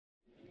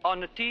On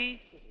the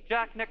tee,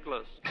 Jack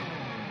Nicklaus.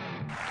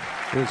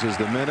 This is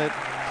the minute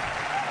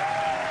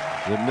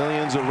the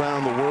millions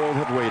around the world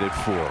have waited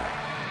for.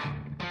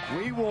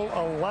 We will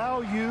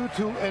allow you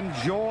to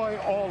enjoy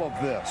all of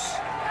this.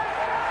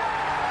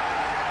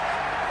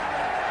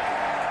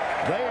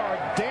 They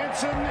are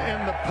dancing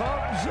in the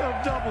pubs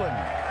of Dublin.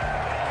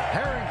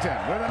 Harrington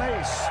with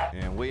an ace.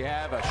 And we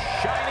have a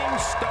shining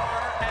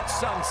star at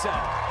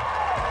sunset.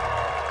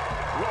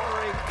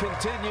 Rory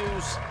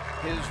continues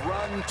his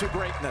run to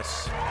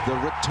greatness. The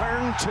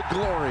return to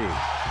glory.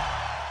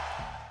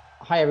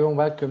 Hi everyone,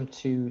 welcome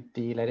to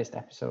the latest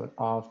episode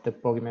of the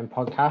Bogeyman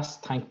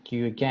podcast. Thank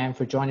you again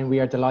for joining. We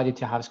are delighted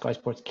to have Sky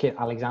Sports' Kit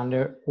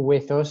Alexander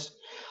with us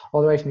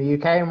all the way from the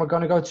UK, and we're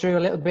going to go through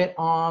a little bit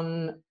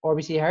on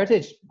RBC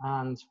Heritage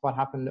and what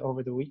happened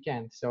over the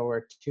weekend. So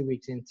we're 2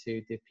 weeks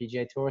into the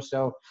PGA Tour.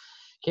 So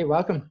Kit,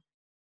 welcome.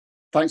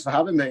 Thanks for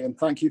having me, and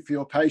thank you for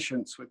your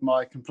patience with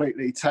my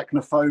completely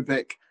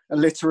technophobic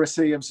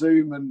illiteracy of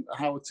Zoom and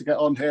how to get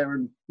on here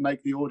and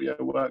make the audio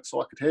work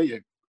so I could hear you.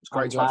 It's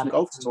great to have some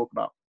golf to talk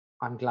about.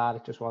 I'm glad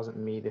it just wasn't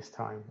me this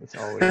time. It's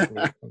always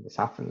me when this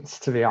happens,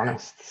 to be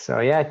honest.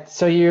 So yeah,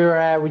 so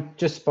we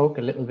just spoke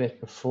a little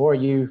bit before.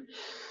 You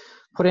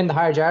put in the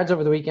hard yards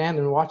over the weekend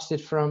and watched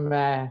it from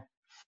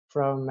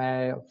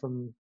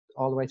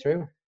all the way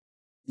through.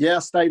 Yeah, I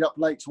stayed up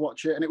late to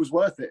watch it, and it was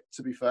worth it,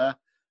 to be fair.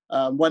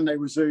 When they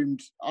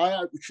resumed,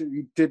 I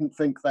actually didn't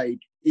think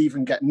they'd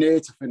even get near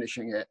to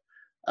finishing it.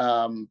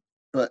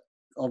 But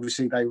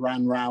obviously they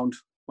ran round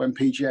when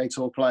PGA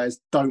Tour players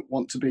don't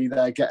want to be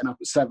there getting up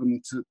at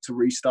 7 to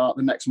restart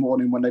the next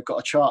morning when they've got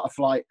a charter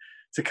flight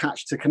to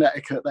catch to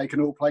Connecticut. They can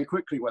all play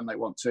quickly when they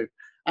want to.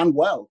 And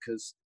well,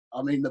 because,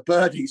 I mean, the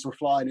birdies were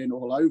flying in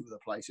all over the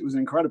place. It was an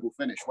incredible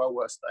finish, well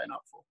worth staying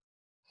up for.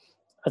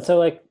 And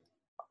so,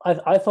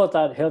 I thought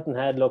that Hilton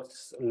Head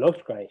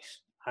looked great.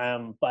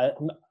 But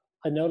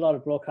I know a lot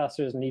of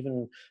broadcasters and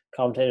even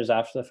commentators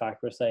after the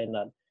fact were saying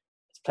that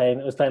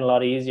it was playing a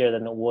lot easier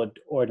than it would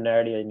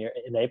ordinarily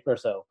in April or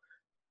so.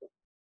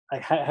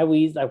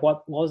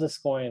 What was the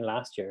scoring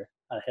last year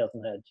at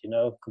Hilton Head,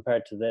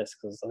 compared to this?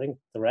 Because I think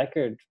the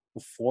record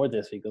before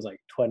this week was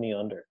 20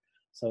 under.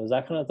 So is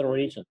that kind of the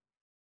region?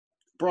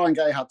 Brian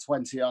Gay had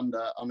 20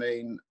 under. I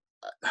mean,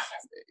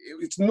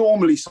 it's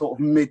normally sort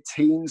of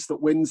mid-teens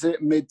that wins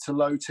it, mid to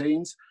low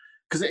teens,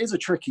 because it is a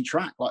tricky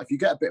track. Like if you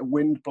get a bit of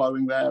wind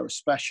blowing there,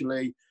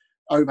 especially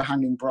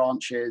overhanging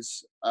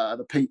branches,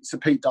 it's a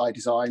Pete Dye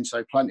design,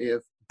 so plenty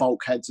of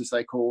bulkheads as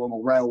they call them,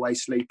 or railway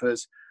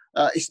sleepers.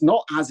 It's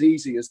not as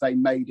easy as they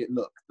made it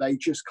look. They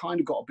just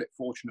kind of got a bit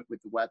fortunate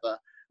with the weather.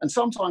 And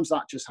sometimes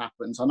that just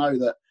happens. I know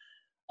that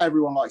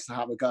everyone likes to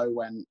have a go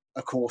when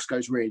a course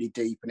goes really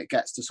deep and it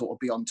gets to sort of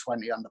be on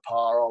 20 under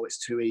par. Oh,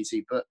 it's too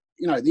easy. But,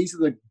 these are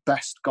the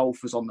best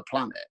golfers on the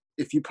planet.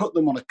 If you put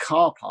them on a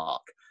car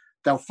park,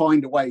 they'll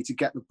find a way to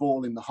get the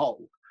ball in the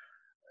hole.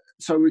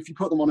 So if you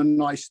put them on a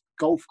nice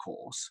golf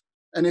course,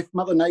 and if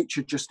Mother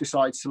Nature just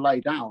decides to lay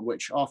down,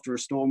 which after a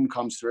storm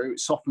comes through, it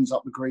softens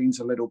up the greens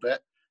a little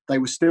bit. They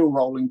were still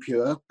rolling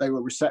pure, they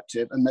were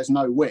receptive, and there's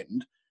no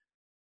wind.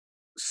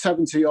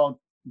 70-odd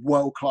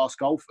world-class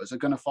golfers are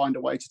going to find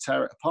a way to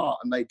tear it apart,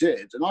 and they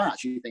did. And I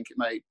actually think it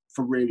made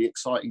for really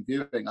exciting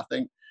viewing. I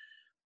think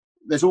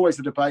there's always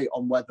the debate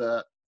on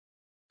whether,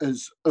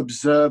 as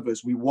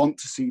observers, we want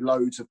to see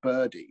loads of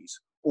birdies,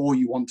 or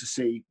you want to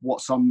see what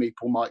some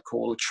people might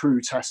call a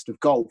true test of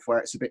golf, where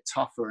it's a bit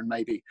tougher and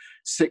maybe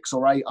 6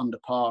 or 8 under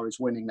par is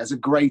winning. There's a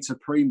greater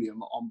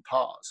premium on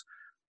pars.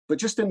 But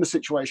just in the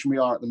situation we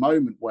are at the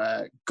moment,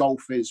 where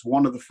golf is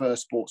one of the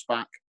first sports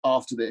back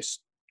after this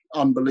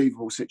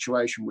unbelievable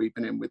situation we've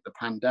been in with the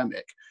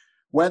pandemic,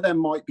 where there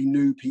might be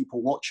new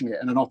people watching it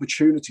and an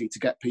opportunity to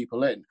get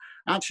people in.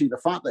 Actually,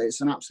 the fact that it's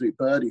an absolute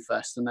birdie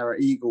fest and there are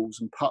eagles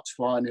and putts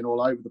flying in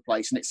all over the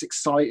place and it's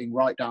exciting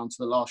right down to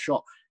the last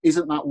shot,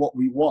 isn't that what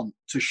we want,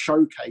 to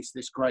showcase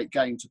this great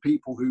game to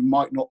people who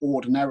might not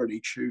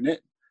ordinarily tune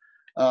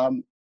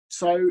in?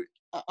 So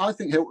I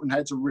think Hilton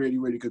Head's a really,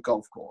 really good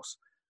golf course.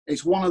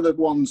 It's one of the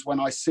ones when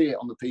I see it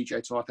on the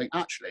PGA Tour, I think,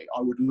 actually,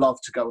 I would love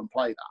to go and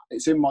play that.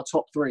 It's in my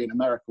top 3 in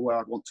America where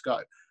I'd want to go.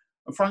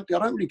 And frankly, I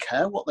don't really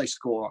care what they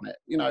score on it.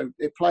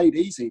 It played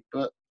easy,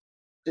 but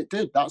it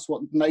did. That's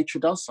what nature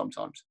does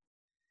sometimes.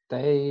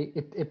 I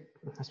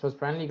suppose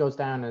friendly goes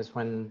down as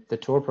when the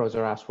tour pros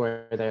are asked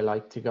where they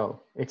like to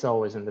go. It's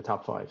always in the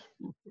top 5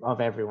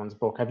 of everyone's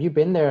book. Have you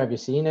been there? Have you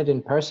seen it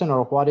in person?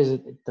 Or what is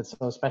it that's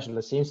so special?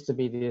 It seems to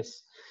be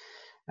this...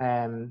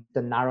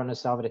 the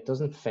narrowness of it. It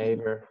doesn't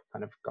favor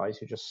kind of guys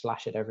who just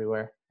slash it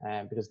everywhere,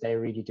 because they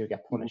really do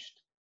get punished.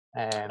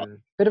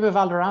 Bit of a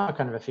Valderrama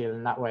kind of a feel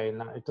in that way,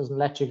 and it doesn't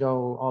let you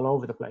go all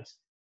over the place.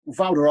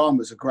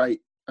 Valderrama is a great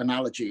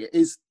analogy. It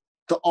is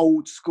the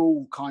old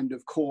school kind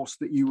of course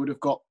that you would have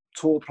got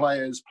tour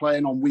players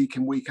playing on week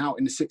in, week out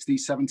in the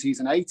 60s, 70s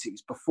and 80s.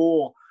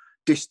 Before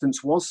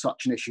distance was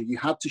such an issue, you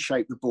had to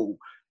shape the ball.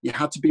 You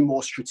had to be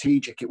more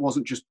strategic. It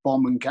wasn't just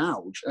bomb and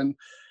gouge. And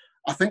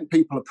I think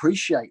people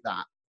appreciate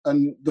that.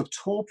 And the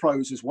tour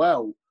pros as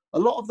well, a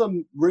lot of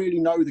them really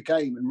know the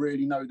game and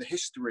really know the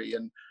history.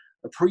 And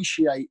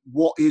appreciate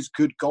what is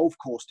good golf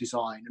course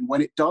design and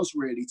when it does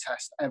really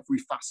test every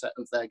facet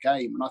of their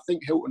game. And I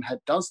think Hilton Head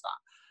does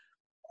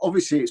that.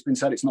 Obviously, it's been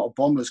said it's not a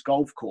bomber's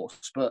golf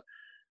course, but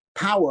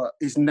power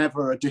is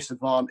never a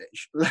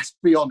disadvantage. Let's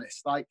be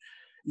honest. Like,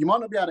 you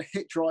might not be able to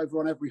hit driver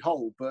on every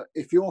hole, but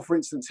if you're, for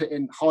instance,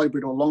 hitting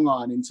hybrid or long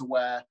iron into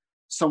where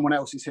someone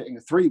else is hitting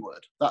a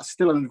 3-wood, that's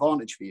still an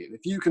advantage for you.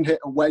 If you can hit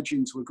a wedge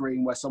into a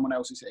green where someone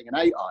else is hitting an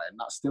 8-iron,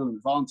 that's still an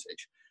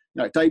advantage.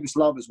 You know, Davis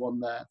Love has won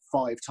there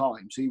 5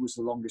 times. He was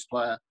the longest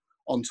player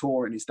on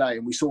tour in his day,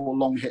 and we saw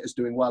long hitters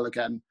doing well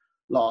again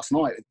last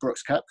night with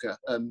Brooks Koepka.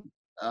 And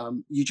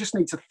you just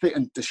need to fit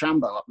in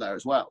DeChambeau up there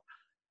as well.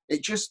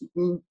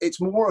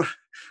 It's more,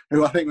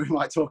 who I think we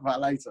might talk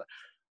about later.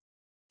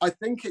 I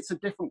think it's a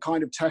different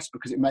kind of test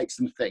because it makes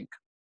them think.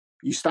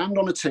 You stand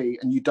on a tee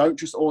and you don't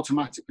just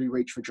automatically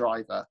reach for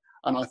driver.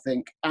 And I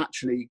think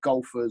actually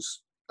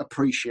golfers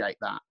appreciate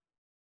that.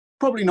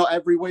 Probably not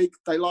every week.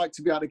 They like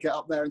to be able to get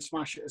up there and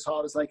smash it as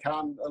hard as they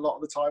can a lot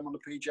of the time on the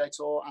PGA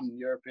Tour and the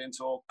European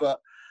Tour. But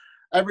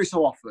every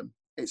so often,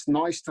 it's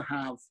nice to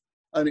have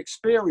an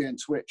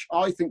experience which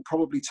I think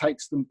probably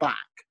takes them back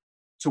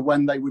to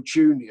when they were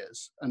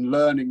juniors and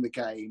learning the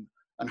game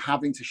and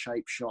having to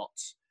shape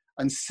shots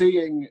and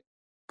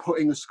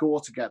putting a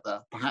score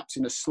together, perhaps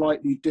in a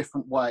slightly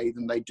different way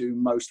than they do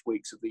most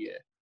weeks of the year.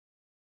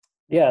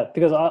 Yeah,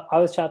 because I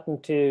was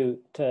chatting to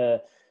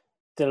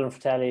Dylan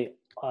Fratelli,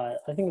 I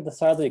think at the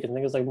start of the week, I think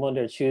it was like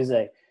Monday or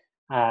Tuesday.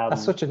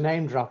 That's such a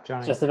name drop,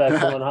 Johnny. Just about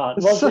coming on.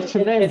 Well, such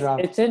a name drop.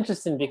 It's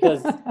interesting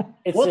because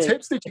what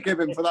tips did you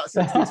give him for that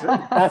 62?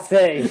 That's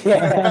it.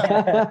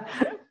 Yeah.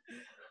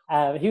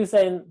 He was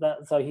saying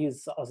that, so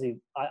he's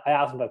obviously, I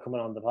asked him about coming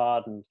on the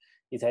pod, and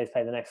he said he's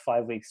playing the next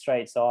 5 weeks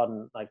straight. So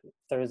on like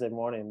Thursday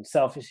morning,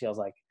 selfishly, I was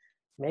like,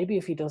 maybe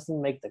if he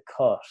doesn't make the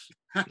cut,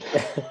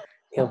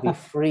 he'll be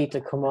free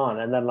to come on.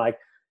 And then like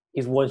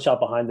he's one shot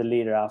behind the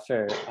leader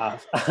after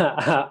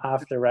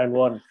round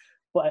one.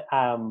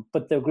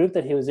 But the group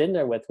that he was in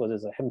there with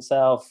was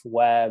himself,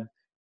 Webb,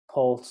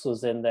 Pulse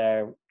was in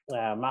there,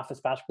 Matt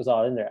Fitzpatrick was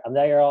all in there, and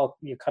they are all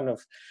you kind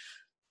of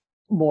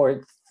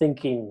more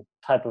thinking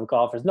type of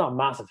golfers, not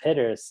massive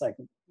hitters. Like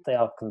they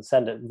all can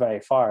send it very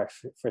far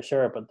for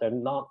sure, but they're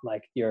not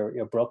like your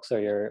Brooks or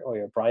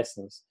your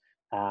Brysons.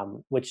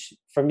 Which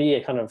for me,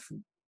 it kind of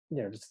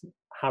just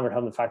hammered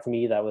home the fact for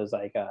me that was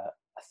like a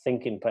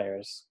thinking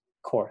player's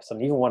course.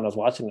 And even when I was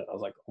watching it, I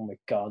was like, oh my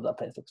god, that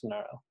place looks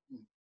narrow.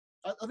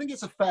 I think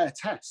it's a fair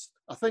test.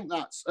 I think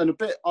that's, and a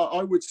bit,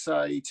 I would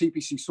say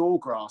TPC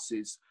Sawgrass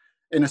is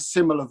in a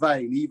similar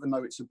vein, even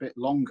though it's a bit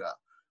longer.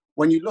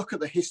 When you look at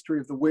the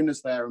history of the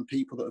winners there and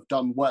people that have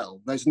done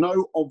well, there's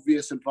no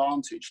obvious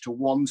advantage to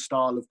one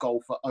style of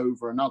golfer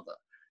over another.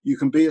 You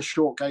can be a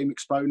short game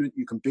exponent,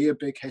 you can be a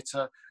big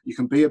hitter, you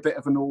can be a bit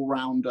of an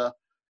all-rounder.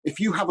 If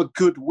you have a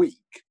good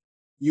week,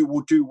 you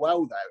will do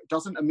well there. It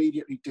doesn't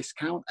immediately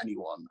discount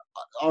anyone.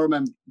 I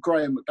remember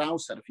Graham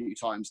McDowell said a few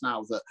times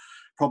now that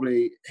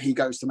probably he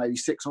goes to maybe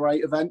 6 or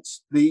 8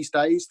 events these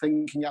days,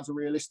 thinking he has a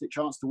realistic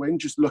chance to win,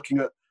 just looking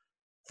at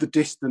the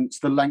distance,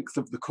 the length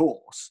of the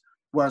course.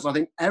 Whereas I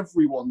think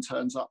everyone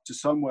turns up to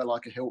somewhere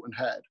like a Hilton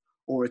Head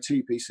or a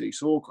TPC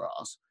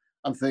Sawgrass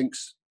and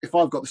thinks, if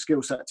I've got the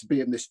skill set to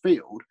be in this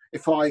field,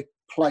 if I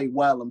play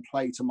well and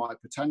play to my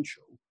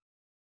potential,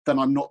 then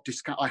I'm not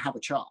I have a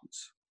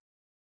chance.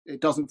 It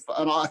doesn't,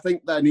 and I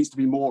think there needs to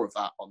be more of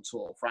that on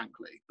tour,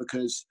 frankly,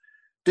 because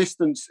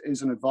distance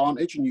is an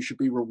advantage and you should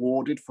be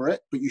rewarded for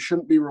it, but you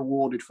shouldn't be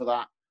rewarded for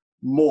that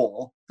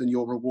more than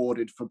you're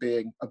rewarded for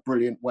being a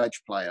brilliant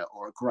wedge player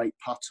or a great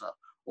putter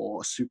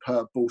or a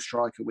superb ball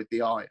striker with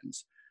the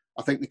irons.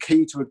 I think the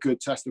key to a good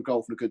test of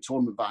golf and a good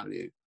tournament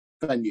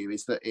venue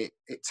is that it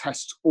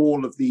tests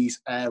all of these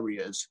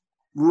areas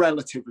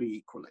relatively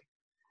equally.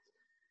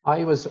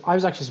 I was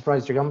actually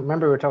surprised.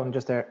 Remember we were talking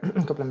just there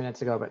a couple of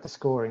minutes ago about the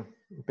scoring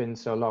being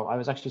so low. I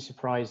was actually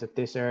surprised at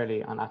this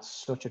early and at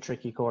such a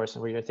tricky course,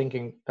 and where you're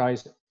thinking,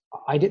 guys,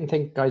 I didn't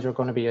think guys were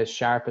going to be as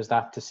sharp as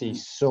that to see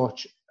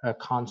such a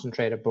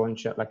concentrated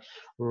bunch of like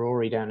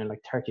Rory down in like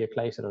 30th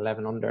place at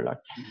 11 under. Like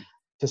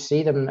to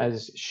see them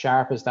as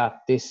sharp as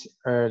that this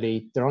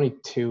early, they're only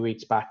 2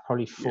 weeks back,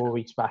 probably 4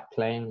 weeks back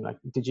playing. Like,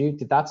 did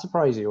that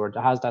surprise you, or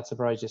has that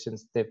surprised you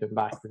since they've been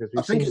back? Because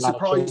I think it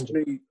surprised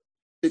me.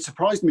 It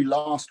surprised me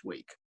last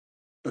week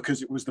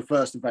because it was the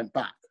first event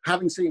back.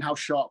 Having seen how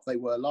sharp they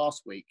were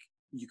last week,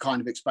 you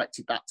kind of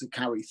expected that to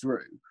carry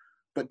through.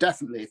 But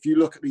definitely, if you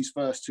look at these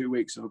first 2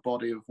 weeks of a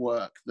body of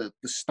work, the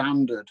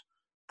standard,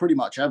 pretty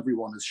much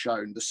everyone has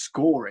shown, the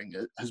scoring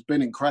has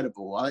been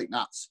incredible. I think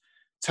that's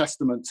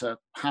testament to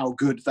how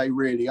good they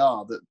really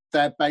are, that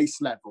their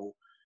base level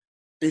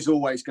is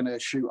always going to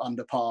shoot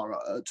under par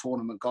at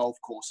tournament golf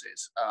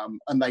courses.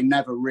 And they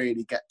never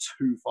really get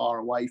too far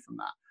away from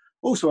that.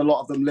 Also, a lot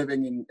of them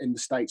living in the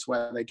states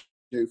where they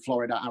do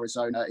Florida,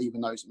 Arizona,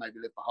 even those that maybe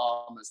live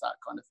Bahamas, that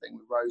kind of thing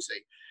with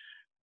Rosie.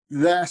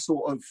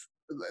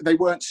 They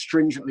weren't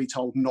stringently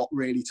told not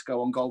really to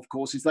go on golf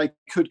courses. They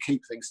could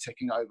keep things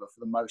ticking over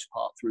for the most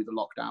part through the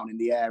lockdown in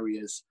the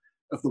areas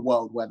of the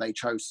world where they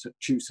choose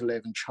to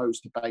live and chose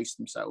to base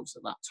themselves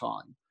at that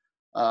time.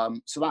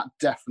 So that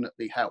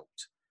definitely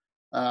helped.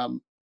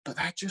 But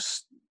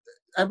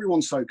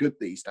everyone's so good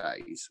these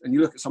days. And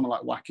you look at someone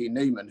like Joaquin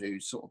Niemann,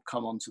 who's sort of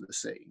come onto the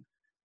scene,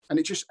 and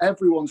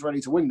everyone's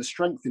ready to win. The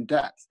strength in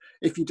depth.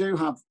 If you do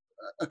have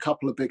a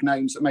couple of big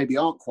names that maybe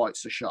aren't quite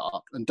so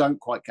sharp and don't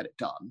quite get it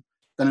done,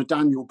 then a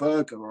Daniel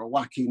Berger or a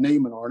Joaquin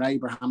Niemann or an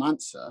Abraham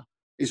Answer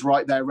is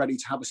right there ready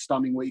to have a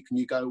stunning week. And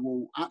you go,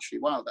 well, actually,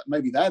 wow, that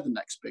maybe they're the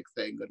next big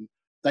thing and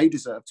they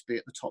deserve to be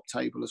at the top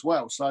table as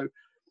well. So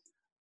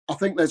I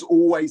think there's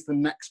always the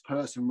next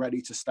person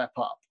ready to step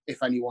up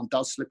if anyone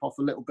does slip off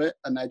a little bit,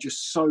 and they're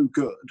just so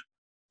good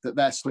that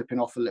they're slipping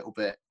off a little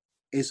bit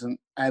isn't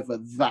ever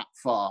that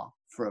far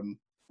from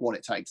what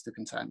it takes to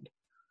contend.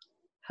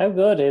 How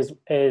good is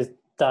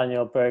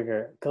Daniel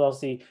Berger? Because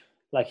obviously,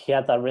 like, he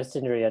had that wrist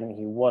injury and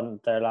he won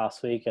there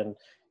last week, and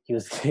he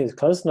was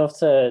close enough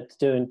to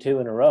doing 2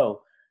 in a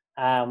row.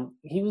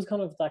 He was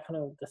kind of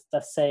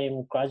that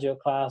same graduate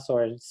class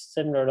or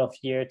similar enough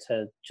year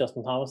to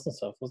Justin Thomas and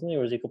stuff, wasn't he?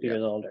 Or was he a couple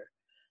years older?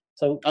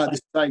 So the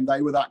same.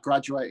 They were that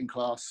graduating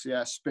class.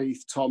 Yeah,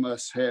 Spieth,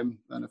 Thomas, him,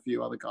 and a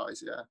few other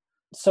guys. Yeah.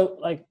 So,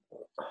 like,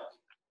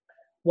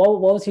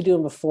 what was he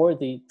doing before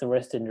the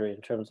wrist injury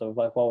in terms of,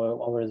 like,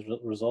 what were his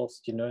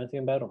results? Do you know anything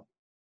about him?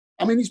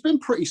 I mean, he's been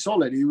pretty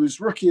solid. He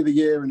was Rookie of the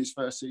Year in his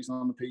first season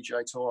on the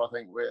PGA Tour, I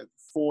think,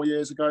 4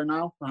 years ago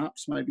now,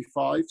 perhaps, maybe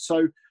 5.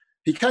 So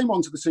he came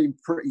onto the scene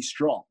pretty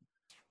strong.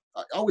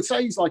 I would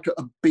say he's like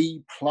a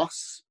B+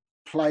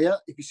 player,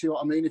 if you see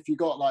what I mean. If you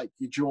got like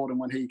your Jordan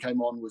when he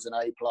came on was an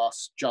A+,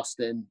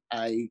 Justin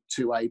A,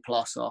 2A+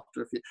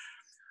 after a few.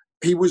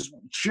 He was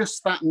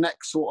just that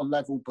next sort of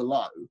level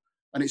below.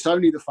 And it's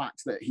only the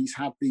fact that he's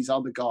had these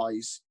other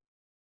guys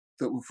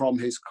that were from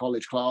his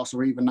college class,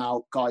 or even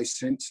now guys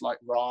since, like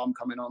Rahm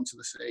coming onto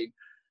the scene,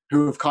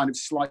 who have kind of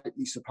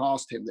slightly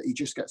surpassed him, that he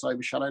just gets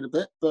overshadowed a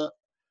bit. But,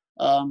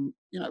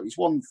 he's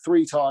won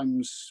 3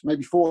 times,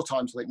 maybe 4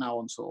 times, I think, now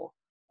on tour,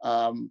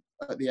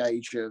 at the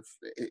age of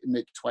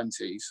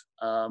mid-20s.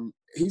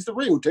 He's the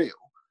real deal,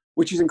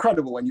 which is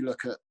incredible when you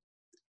look at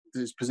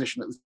his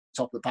position at the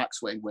top of the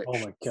backswing, which,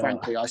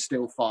 frankly, I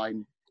still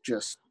find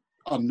just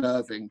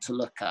unnerving to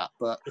look at.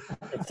 But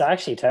it's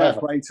actually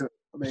terrible.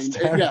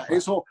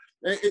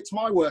 It's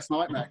my worst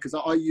nightmare, because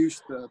I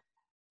used to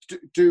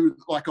do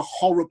like a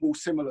horrible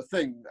similar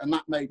thing, and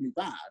that made me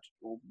bad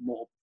or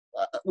more.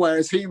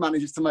 Whereas he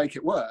manages to make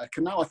it work,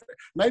 and now I think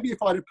maybe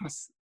if I'd have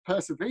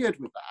persevered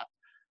with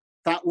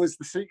that was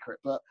the secret.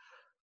 But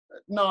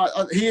no,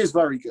 he is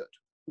very good.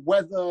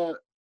 Whether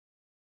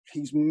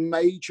he's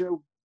major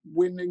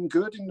winning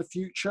good in the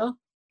future,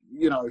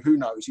 who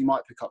knows? He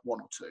might pick up 1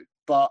 or 2,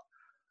 but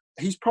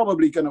he's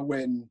probably going to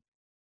win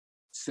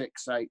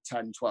 6, 8,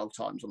 10, 12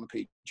 times on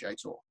the PGA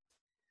Tour.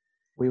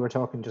 We were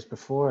talking just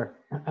before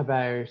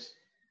about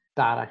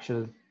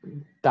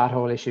that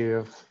whole issue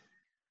of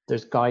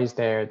there's guys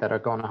there that are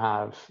going to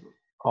have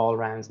all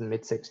rounds in the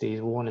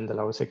mid-60s, one in the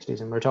low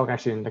 60s. And we're talking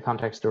actually in the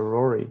context of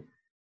Rory,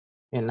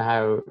 in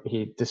how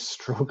the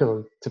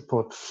struggle to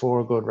put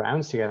 4 good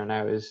rounds together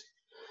now is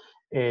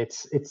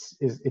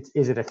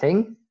it a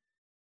thing?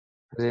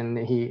 As in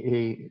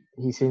he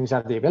seems to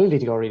have the ability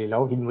to go really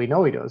low. We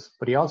know he does,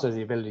 but he also has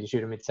the ability to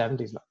shoot a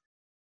mid-70s.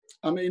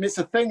 I mean, it's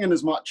a thing in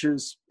as much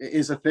as it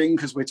is a thing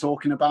because we're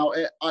talking about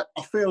it. I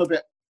feel a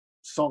bit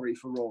sorry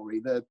for Rory.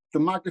 The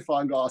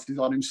magnifying glass is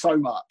on him so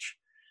much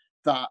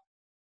that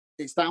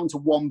it's down to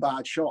one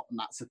bad shot, and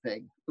that's a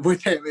thing.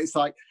 With him, it's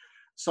like,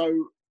 so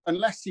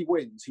unless he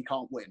wins, he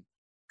can't win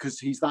because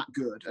he's that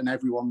good and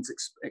everyone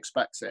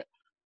expects it.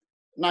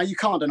 Now, you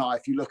can't deny,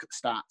 if you look at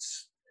the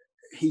stats,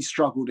 he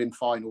struggled in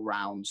final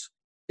rounds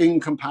in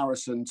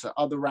comparison to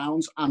other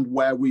rounds and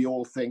where we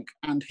all think,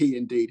 and he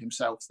indeed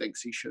himself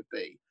thinks he should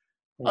be,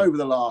 over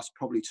the last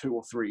probably 2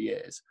 or 3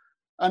 years.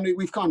 And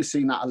we've kind of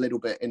seen that a little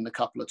bit in the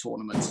couple of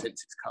tournaments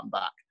since it's come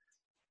back.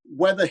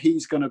 Whether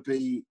he's going to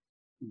be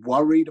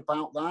worried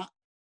about that,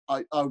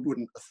 I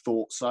wouldn't have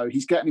thought so.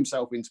 He's getting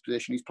himself into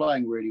position. He's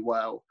playing really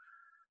well.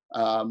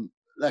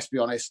 Let's be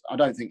honest, I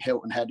don't think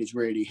Hilton Head is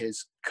really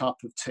his cup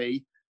of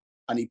tea.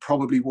 And he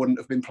probably wouldn't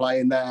have been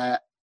playing there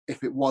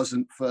if it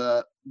wasn't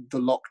for the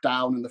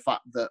lockdown and the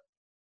fact that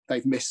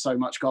they've missed so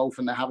much golf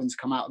and they're having to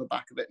come out of the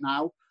back of it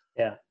now.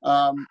 Yeah.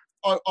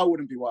 I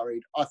wouldn't be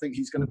worried. I think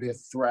he's going to be a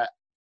threat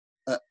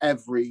at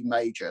every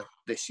major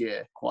this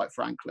year, quite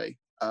frankly.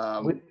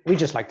 We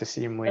just like to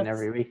see him win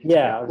every week.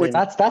 Yeah, I mean,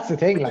 that's the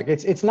thing. Like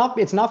it's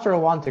not for a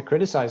want to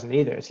criticize him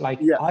either. It's like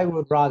I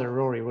would rather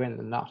Rory win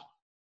than not.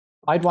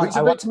 I want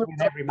to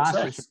win every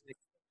Masters.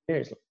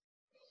 Seriously.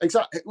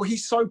 Exactly. Well,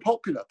 he's so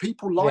popular.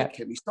 People like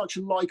him. He's such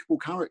a likable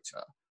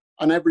character,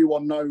 and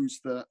everyone knows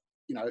that.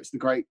 It's the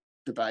great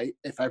debate.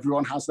 If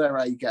everyone has their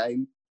A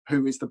game,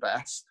 who is the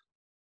best?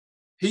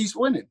 He's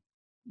winning.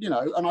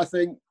 And I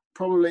think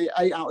probably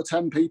 8 out of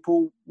 10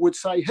 people would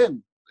say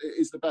him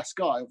is the best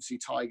guy. Obviously,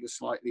 Tiger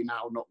slightly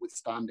now,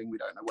 notwithstanding, we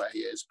don't know where he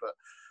is, but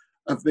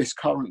of this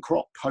current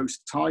crop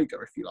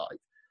post-Tiger, if you like.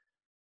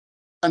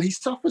 And he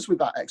suffers with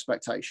that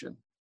expectation.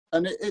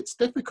 And it's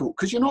difficult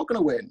because you're not going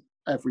to win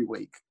every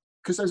week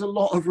because there's a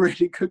lot of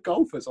really good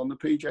golfers on the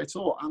PGA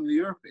Tour and the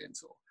European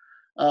Tour.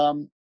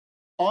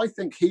 I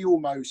think he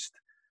almost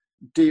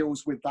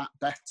deals with that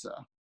better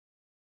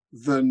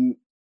than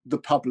the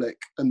public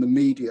and the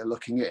media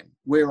looking in.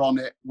 We're on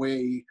it.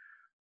 We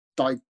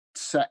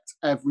dissect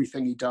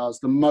everything he does.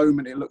 The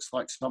moment it looks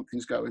like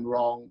something's going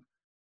wrong,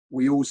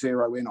 we all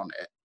zero in on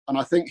it. And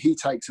I think he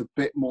takes a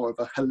bit more of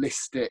a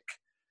holistic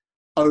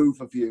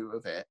overview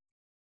of it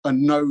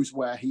and knows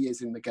where he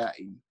is in the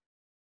game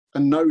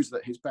and knows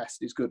that his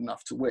best is good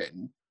enough to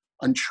win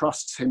and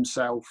trusts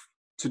himself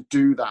to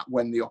do that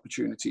when the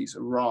opportunities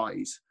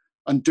arise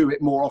and do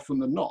it more often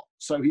than not.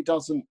 So he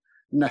doesn't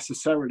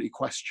necessarily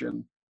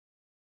question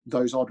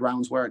those odd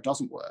rounds where it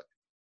doesn't work.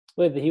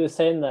 Wait, he was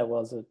saying that,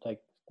 was it like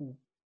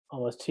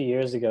almost 2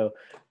 years ago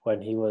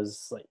when he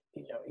was like,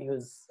 he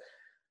was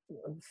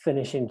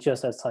finishing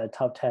just outside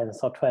top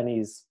 10s, top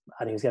 20s,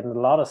 and he was getting a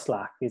lot of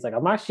slack. He's like,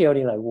 I'm actually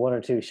only like 1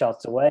 or 2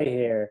 shots away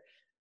here.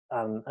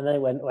 And then he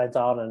went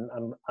on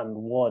and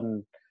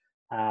won.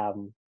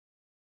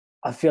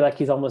 I feel like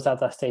he's almost at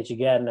that stage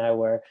again now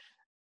where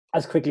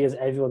as quickly as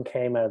everyone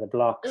came out of the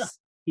blocks,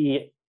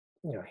 he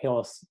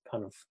almost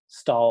kind of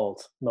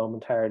stalled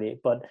momentarily.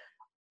 But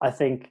I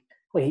think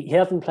he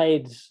hasn't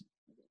played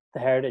the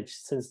Heritage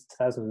since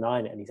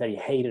 2009, and he said he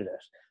hated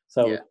it.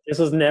 So this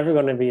was never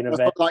going to be an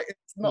event. Like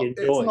it's not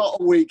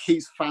a week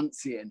he's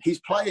fancying. He's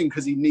playing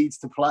because he needs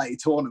to play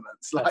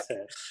tournaments. Like,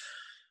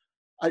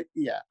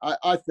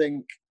 I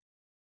think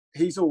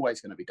he's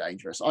always going to be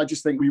dangerous. I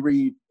just think we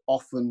read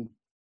often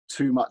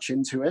too much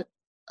into it,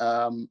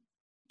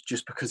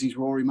 just because he's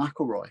Rory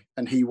McIlroy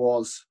and he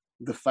was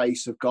the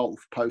face of golf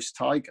post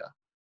Tiger,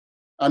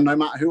 and no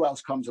matter who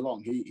else comes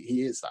along,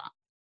 he is that.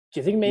 Do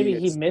you think maybe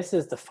he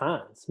misses the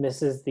fans,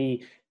 misses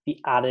the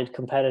added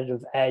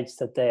competitive edge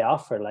that they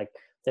offer? Like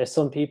there's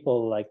some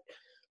people like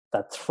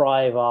that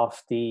thrive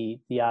off the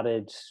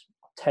added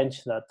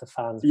tension that the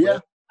fans bring,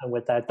 and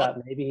without that,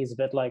 maybe he's a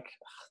bit like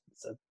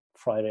it's a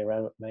Friday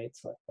around with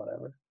mates, like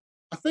whatever.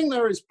 I think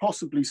there is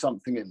possibly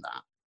something in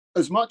that,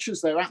 as much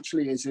as there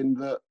actually is in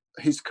that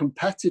his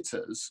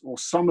competitors, or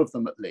some of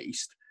them at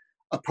least,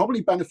 are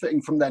probably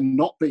benefiting from there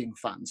not being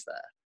fans there.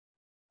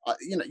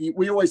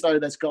 We always know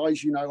there's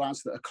guys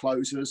as that are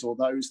closers, or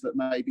those that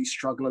maybe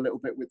struggle a little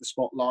bit with the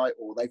spotlight,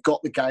 or they've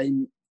got the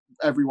game,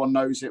 everyone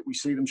knows it. We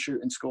see them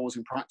shooting scores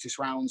in practice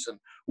rounds and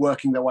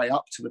working their way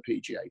up to the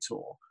PGA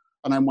Tour.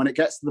 And then when it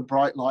gets to the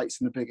bright lights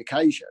and the big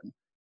occasion,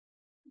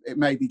 it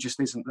maybe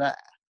just isn't there.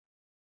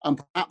 And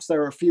perhaps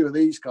there are a few of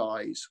these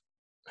guys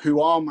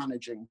who are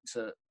managing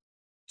to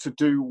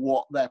do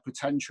what their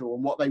potential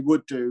and what they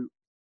would do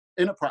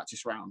in a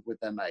practice round with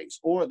their mates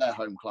or at their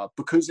home club,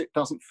 because it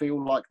doesn't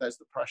feel like there's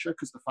the pressure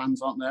because the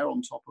fans aren't there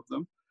on top of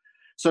them.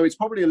 So it's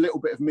probably a little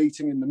bit of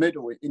meeting in the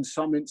middle in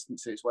some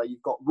instances, where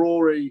you've got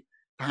Rory,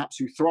 perhaps,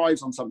 who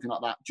thrives on something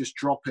like that, just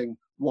dropping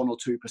 1 or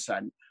 2%,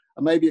 and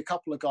maybe a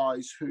couple of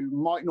guys who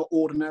might not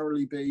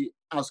ordinarily be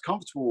as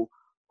comfortable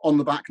on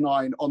the back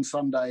nine on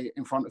Sunday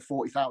in front of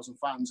 40,000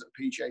 fans at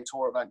a PGA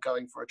Tour event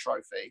going for a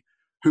trophy,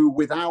 who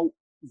without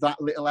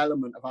that little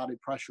element of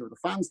added pressure of the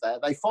fans there,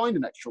 they find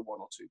an extra 1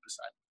 or 2%.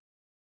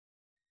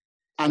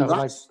 And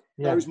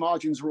those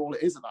margins are all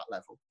it is at that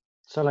level.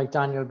 So like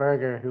Daniel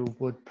Berger, who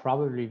would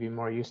probably be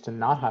more used to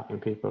not having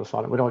people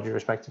follow, with all due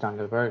respect to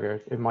Daniel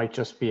Berger, it might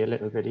just be a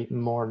little bit even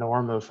more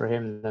normal for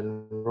him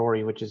than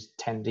Rory, which is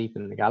 10 deep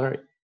in the gallery.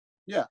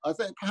 Yeah, I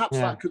think perhaps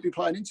that could be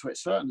playing into it,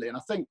 certainly. And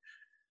I think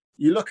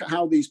you look at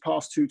how these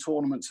past 2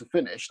 tournaments have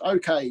finished.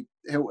 Okay,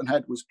 Hilton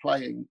Head was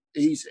playing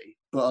easy,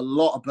 but a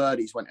lot of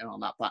birdies went in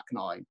on that back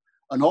nine.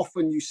 And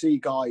often you see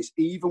guys,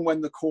 even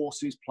when the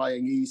course is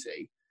playing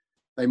easy,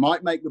 they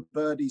might make the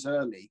birdies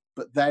early,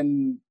 but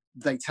then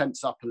they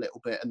tense up a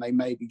little bit and they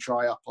maybe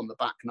dry up on the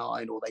back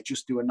nine, or they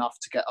just do enough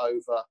to get over,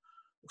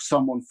 or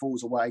someone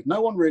falls away.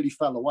 No one really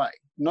fell away.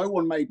 No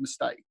one made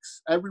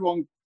mistakes.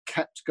 Everyone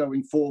kept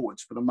going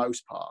forwards for the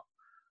most part.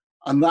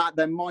 And that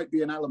there might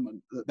be an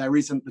element that there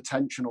isn't the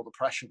tension or the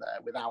pressure there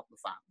without the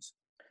fans.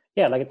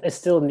 Yeah, like it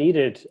still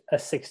needed a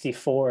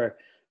 64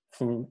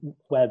 from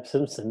Webb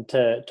Simpson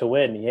to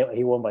win.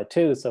 He won by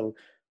 2, so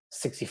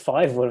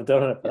 65 would have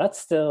done it. But that's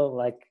still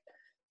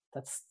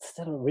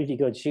really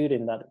good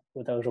shooting that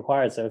was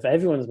required. So if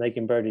everyone's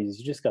making birdies,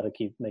 you just got to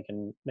keep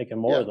making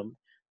more of them.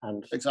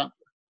 And exactly.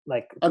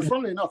 And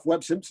funnily enough,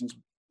 Webb Simpson's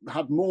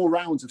had more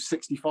rounds of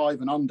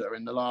 65 and under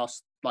in the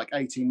last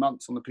 18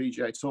 months on the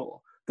PGA Tour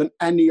than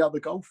any other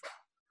golfer.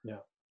 Yeah.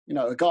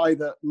 A guy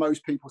that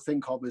most people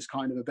think of as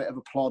kind of a bit of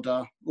a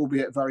plodder,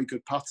 albeit a very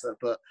good putter.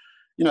 But,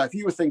 if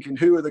you were thinking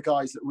who are the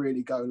guys that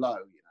really go low,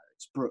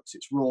 it's Brooks,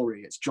 it's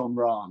Rory, it's John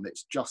Rahm,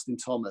 it's Justin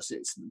Thomas,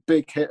 it's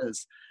big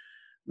hitters,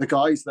 the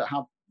guys that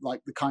have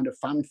the kind of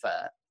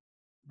fanfare.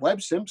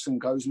 Webb Simpson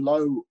goes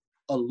low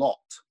a lot.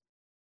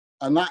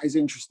 And that is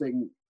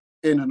interesting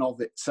in and of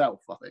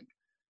itself, I think.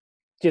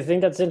 Do you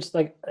think that's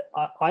interesting?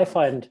 I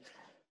find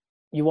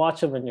you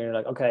watch him and you're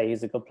like, okay,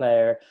 he's a good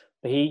player,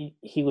 but he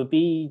would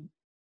be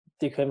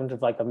the equivalent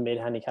of a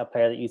mid-handicap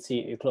player that you'd see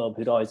at your club,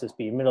 who'd always just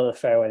be middle of the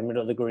fairway,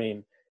 middle of the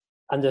green.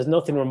 And there's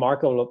nothing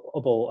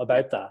remarkable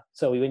about that.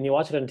 So when you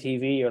watch it on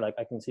TV, you're like,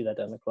 I can see that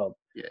down the club.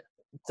 Yeah.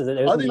 So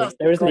there I think that's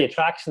isn't the great.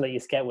 attraction that you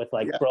get with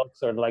like Yeah. Brooks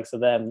or the likes of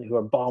them who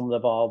are bombing the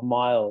ball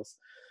miles.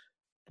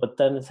 But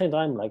then at the same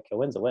time, like a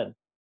win's a win.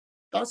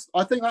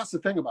 I think that's the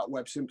thing about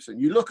Webb Simpson.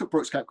 You look at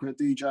Brooks Koepka,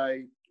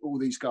 DJ, all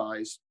these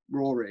guys,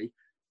 Rory,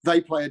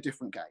 they play a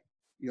different game.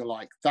 You're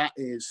like, that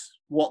is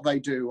what they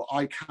do.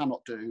 I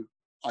cannot do.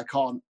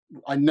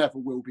 I never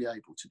will be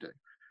able to do.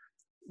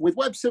 With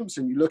Webb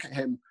Simpson, you look at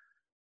him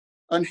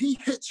and he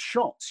hits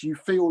shots you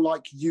feel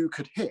like you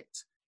could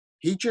hit.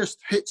 He just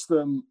hits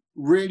them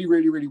really,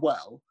 really, really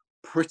well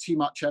pretty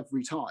much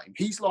every time.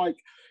 He's like,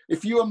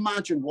 if you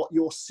imagine what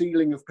your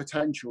ceiling of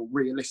potential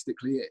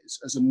realistically is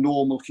as a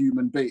normal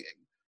human being,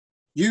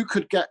 you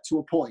could get to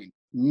a point,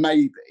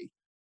 maybe,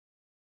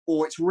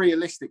 or it's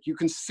realistic. You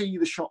can see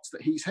the shots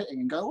that he's hitting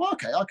and go, well,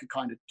 okay, I could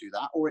kind of do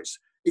that. Or it's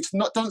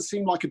not, doesn't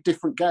seem like a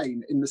different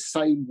game in the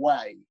same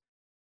way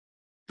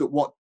that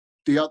what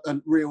the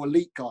other real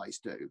elite guys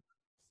do.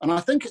 And I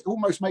think it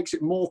almost makes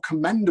it more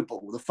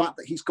commendable, the fact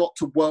that he's got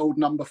to world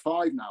number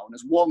 5 now and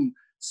has won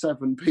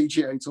 7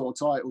 PGA Tour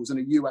titles and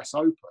a US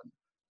Open,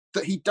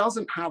 that he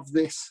doesn't have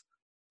this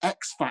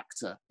X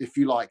factor, if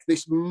you like,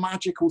 this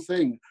magical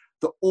thing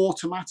that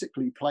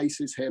automatically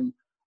places him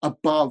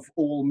above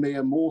all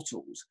mere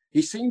mortals.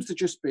 He seems to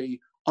just be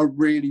a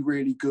really,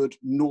 really good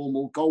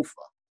normal golfer,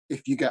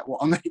 if you get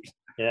what I mean.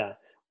 Yeah.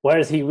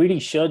 Whereas he really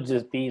should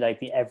just be like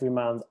the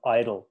everyman's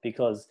idol,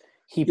 because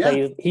he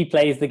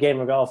plays the game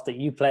of golf that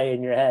you play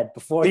in your head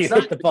before you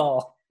hit the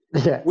ball.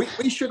 Yeah.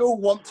 We should all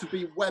want to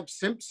be Webb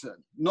Simpson,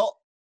 not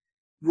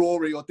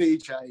Rory or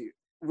DJ,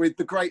 with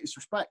the greatest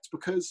respect,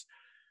 because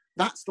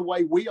that's the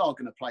way we are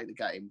going to play the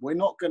game. We're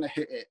not going to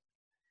hit it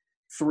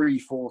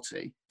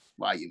 340.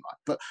 Well, you might,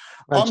 but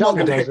I'm not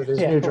going to hit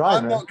it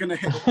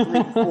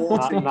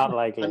 340 not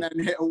likely. and then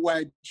hit a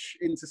wedge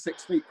into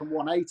 6 feet from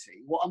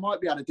 180. What I might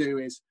be able to do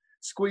is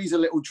squeeze a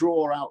little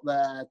draw out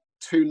there,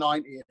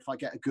 290 if I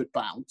get a good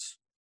bounce,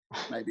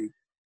 maybe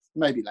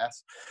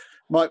less.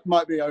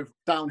 Might be over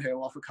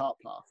downhill off a cart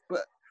path,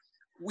 but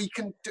we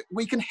can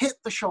hit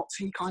the shots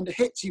he kind of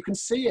hits. You can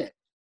see it.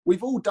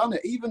 We've all done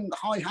it. Even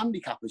high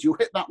handicappers, you'll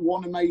hit that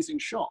one amazing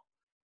shot.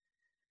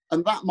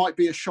 And that might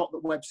be a shot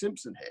that Webb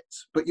Simpson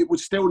hits, but it would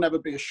still never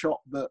be a shot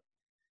that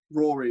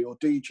Rory or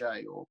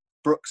DJ or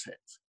Brooks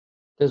hits.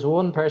 There's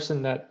one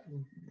person that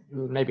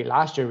maybe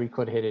last year we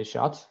could hit his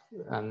shots,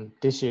 and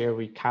this year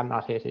we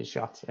cannot hit his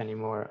shots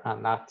anymore.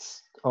 And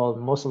that's all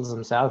muscles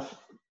himself,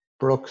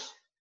 Brooks.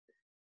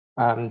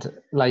 And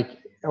like,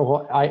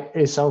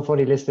 it's so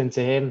funny listening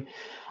to him.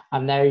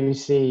 And now you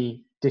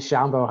see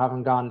DeChambeau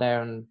having gone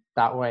down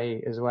that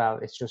way as well.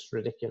 It's just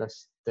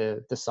ridiculous,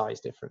 the size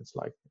difference.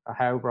 Like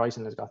how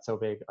Bryson has got so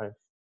big, I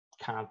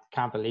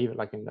can't believe it.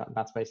 Like in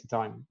that space of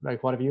time.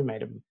 Like, what have you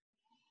made of him?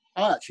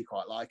 I actually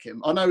quite like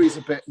him. I know he's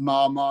a bit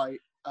Marmite.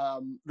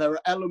 There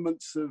are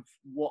elements of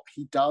what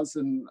he does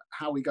and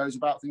how he goes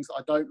about things that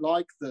I don't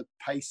like. The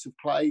pace of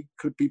play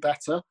could be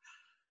better,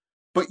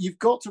 but you've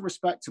got to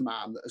respect a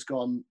man that has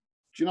gone,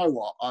 do you know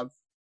what?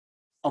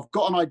 I've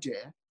got an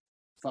idea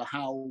for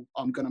how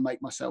I'm going to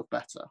make myself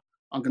better.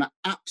 I'm going to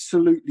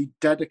absolutely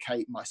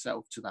dedicate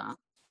myself to that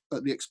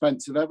at the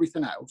expense of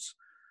everything else.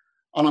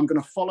 And I'm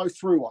going to follow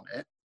through on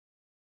it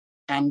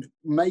and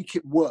make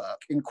it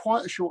work in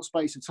quite a short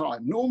space of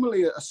time.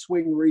 Normally a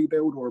swing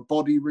rebuild or a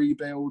body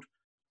rebuild,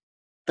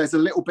 there's a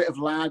little bit of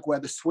lag where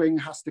the swing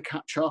has to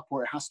catch up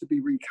or it has to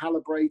be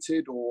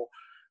recalibrated or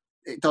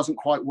it doesn't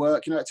quite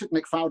work. You know, it took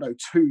Nick Faldo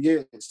 2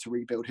 years to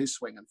rebuild his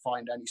swing and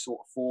find any sort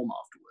of form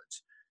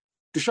afterwards.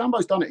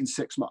 DeChambeau's done it in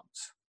 6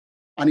 months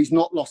and he's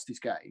not lost his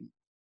game.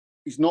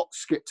 He's not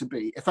skipped a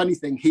beat. If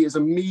anything, he has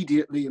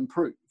immediately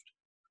improved.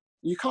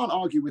 You can't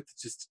argue with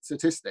the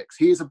statistics.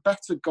 He is a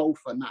better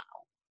golfer now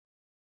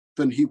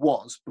than he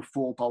was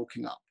before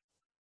bulking up.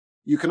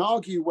 You can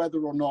argue whether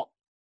or not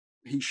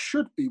he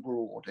should be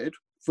rewarded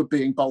for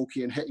being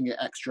bulky and hitting it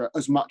extra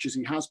as much as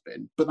he has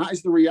been, but that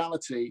is the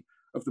reality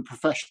of the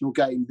professional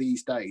game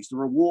these days. The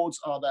rewards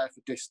are there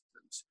for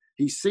distance.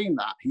 He's seen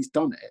that, he's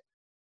done it,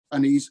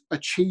 and he's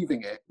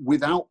achieving it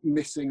without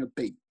missing a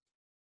beat.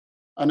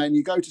 And then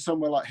you go to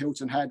somewhere like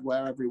Hilton Head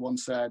where everyone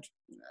said,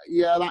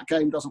 yeah, that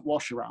game doesn't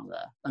wash around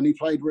there. And he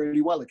played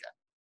really well again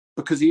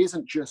because he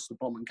isn't just a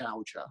bomb and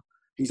gouger.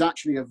 He's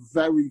actually a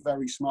very,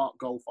 very smart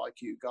golf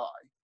IQ guy.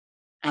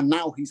 And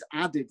now he's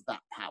added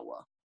that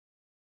power.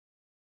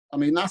 I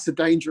mean, that's a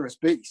dangerous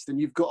beast and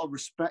you've got to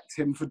respect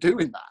him for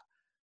doing that.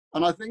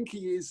 And I think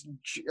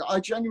I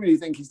genuinely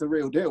think he's the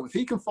real deal. If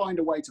he can find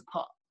a way to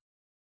putt,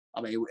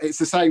 I mean, it's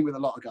the same with a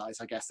lot of guys,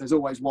 I guess. There's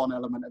always one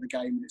element of the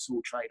game and it's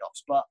all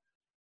trade-offs. But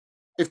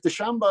if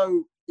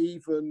DeChambeau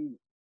even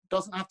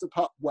doesn't have to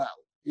putt well,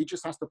 he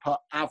just has to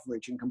putt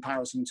average in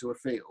comparison to a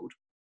field,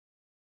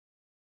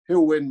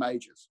 he'll win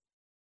majors.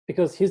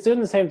 Because he's doing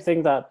the same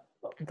thing that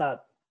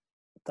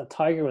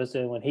Tiger was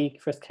doing when he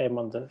first came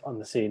on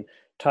the scene.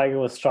 Tiger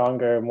was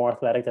stronger, more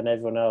athletic than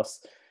everyone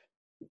else,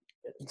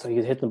 so he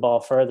was hitting the ball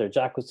further.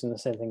 Jack was doing the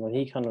same thing when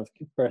he kind of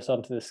burst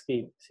onto the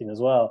scene as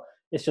well.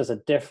 It's just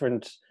a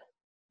different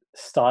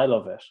style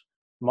of it.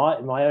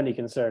 My only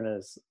concern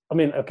is, I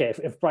mean, okay,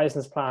 if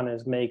Bryson's plan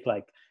is make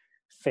like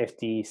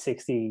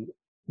 $50-60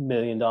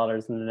 million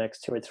in the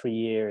next 2 or 3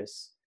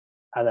 years,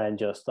 and then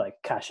just like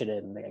cash it in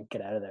and then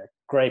get out of there.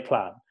 Great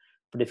plan.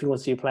 But if he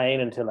wants to be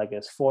playing until like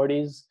his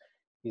 40s,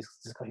 he's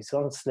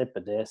going to slip a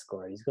disc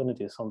or he's going to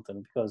do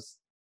something, because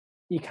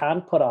you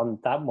can't put on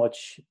that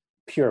much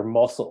pure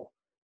muscle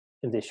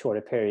in this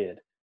shorter period.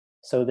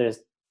 So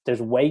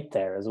there's weight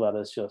there as well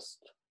as just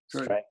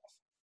strength.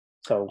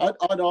 So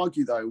I'd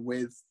argue though,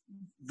 with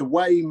the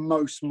way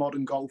most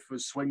modern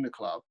golfers swing the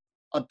club,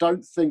 I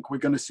don't think we're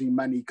going to see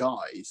many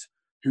guys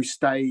who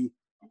stay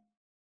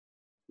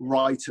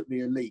right at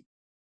the elite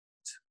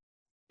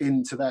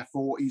into their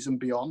 40s and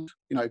beyond.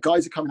 You know,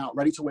 guys are coming out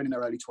ready to win in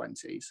their early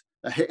 20s.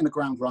 They're hitting the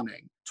ground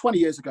running. 20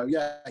 years ago,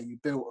 yeah, you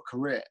built a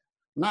career.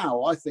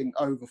 Now, I think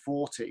over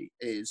 40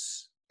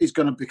 is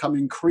going to become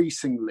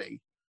increasingly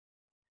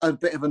a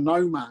bit of a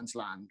no man's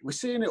land. We're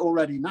seeing it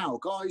already now.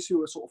 Guys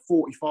who are sort of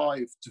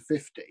 45 to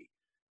 50,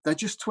 they're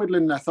just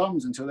twiddling their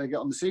thumbs until they get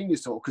on the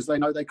seniors tour because they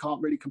know they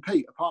can't really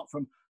compete apart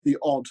from the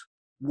odd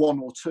one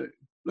or two.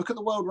 Look at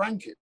the world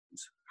rankings.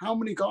 How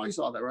many guys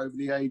are there over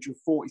the age of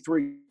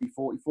 43,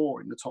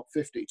 44 in the top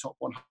 50, top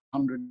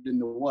 100 in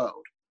the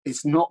world?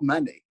 It's not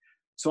many.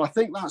 So I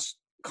think that's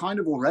kind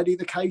of already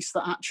the case,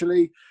 that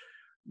actually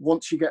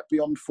once you get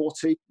beyond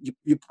 40,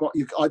 you've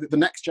either the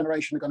next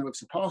generation are going to have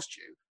surpassed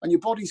you and your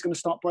body's going to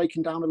start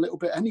breaking down a little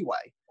bit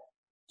anyway.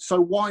 So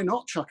why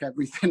not chuck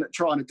everything at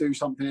trying to do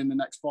something in the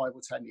next 5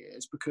 or 10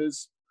 years?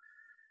 Because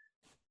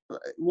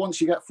once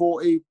you get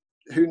 40,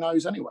 who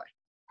knows anyway?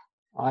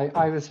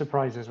 I was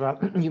surprised as well.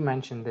 You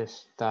mentioned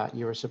this, that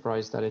you were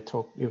surprised that it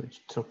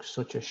took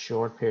such a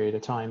short period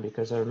of time,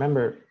 because I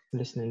remember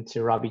listening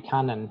to Robbie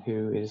Cannon,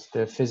 who is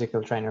the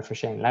physical trainer for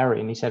Shane Lowry,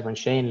 and he said when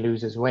Shane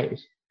loses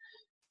weight,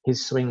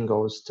 his swing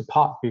goes to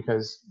pot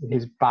because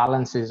his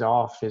balance is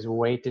off, his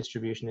weight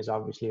distribution is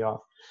obviously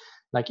off.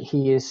 Like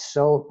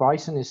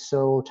Bryson is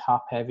so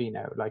top heavy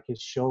now, like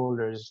his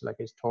shoulders, like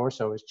his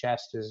torso, his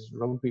chest is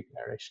rugby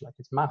playerish, like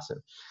it's massive.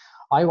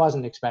 I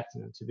wasn't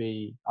expecting him to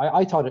be,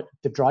 I thought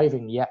the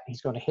driving, yeah,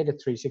 he's going to hit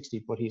it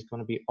 360, but he's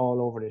going to be all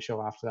over the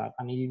show after that.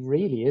 And he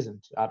really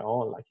isn't at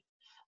all. Like,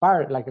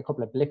 bar like a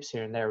couple of blips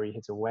here and there where he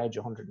hits a wedge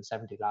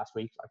 170 last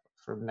week. Like,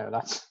 from now,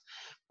 that's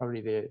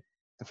probably the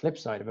flip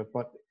side of it.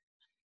 But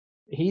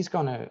he's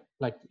going to,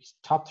 like,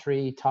 top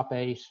 3, top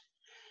 8.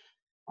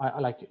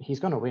 He's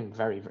going to win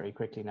very, very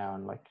quickly now.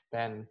 And like,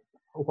 Ben,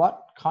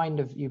 what kind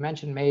of, you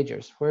mentioned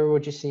majors, where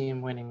would you see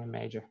him winning a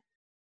major?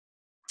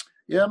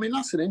 Yeah, I mean,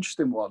 that's an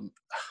interesting one.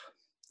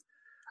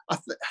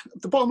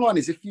 The bottom line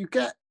is, if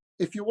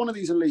you're one of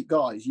these elite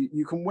guys,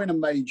 you can win a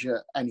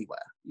major anywhere.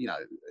 You know,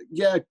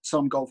 yeah,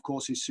 some golf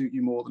courses suit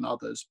you more than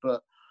others,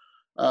 but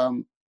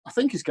I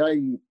think his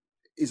game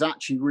is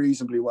actually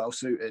reasonably well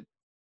suited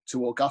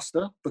to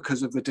Augusta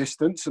because of the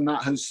distance, and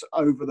that has,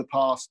 over the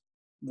past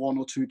 1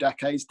 or 2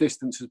 decades,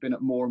 distance has been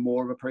at more and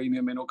more of a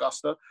premium in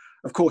Augusta.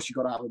 Of course, you've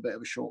got to have a bit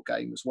of a short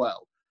game as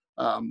well.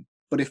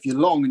 But if you're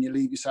long and you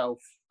leave yourself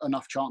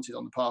enough chances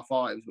on the par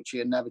 5s, which he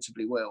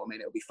inevitably will, I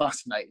mean, it'll be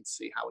fascinating to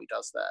see how he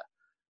does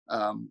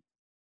there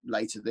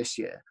later this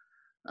year.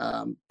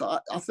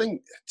 But I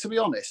think, to be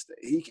honest,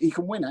 he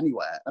can win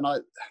anywhere. And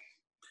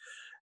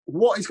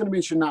what is going to be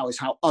interesting now is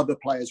how other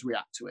players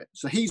react to it.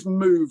 So he's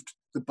moved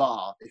the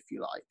bar, if you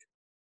like.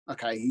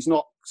 Okay, he's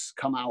not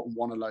come out and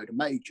won a load of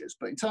majors,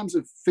 but in terms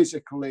of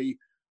physically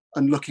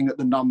and looking at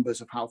the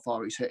numbers of how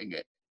far he's hitting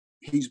it,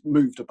 he's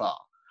moved a bar.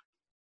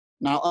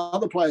 Now,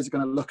 other players are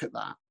going to look at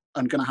that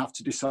and going to have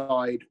to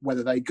decide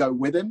whether they go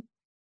with him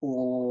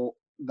or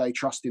they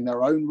trust in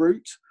their own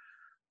route,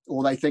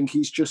 or they think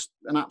he's just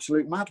an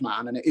absolute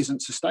madman and it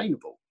isn't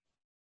sustainable.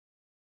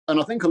 And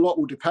I think a lot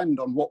will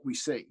depend on what we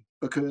see,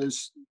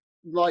 because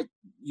like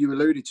you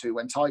alluded to,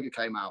 when Tiger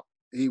came out,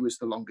 he was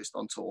the longest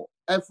on tour.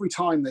 Every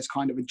time there's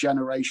kind of a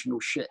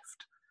generational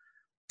shift,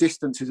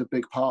 distance is a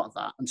big part of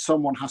that, and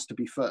someone has to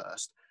be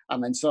first.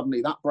 And then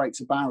suddenly that breaks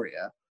a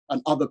barrier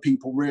and other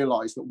people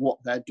realise that what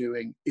they're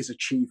doing is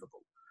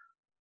achievable.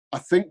 I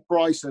think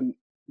Bryson,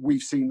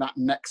 we've seen that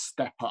next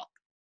step up.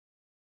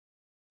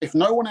 If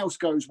no one else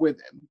goes with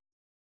him,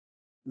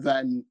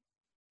 then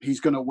he's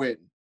going to win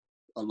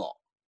a lot.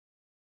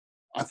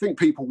 I think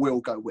people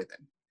will go with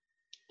him.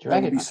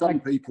 There will be some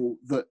people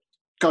that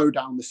go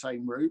down the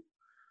same route.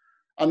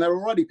 And there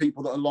are already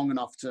people that are long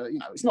enough to, you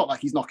know, it's not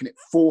like he's knocking it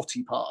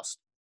 40 past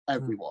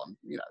everyone.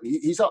 You know,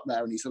 he's up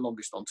there and he's the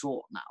longest on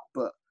tour now.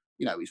 But,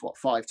 you know, he's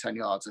 5-10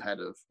 yards ahead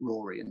of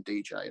Rory and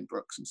DJ and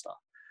Brooks and stuff.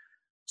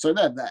 So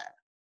they're there.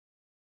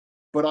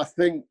 But I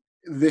think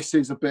this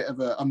is a bit of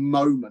a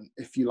moment,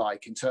 if you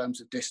like, in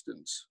terms of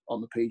distance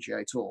on the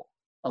PGA Tour.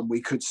 And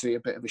we could see a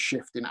bit of a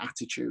shift in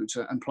attitudes,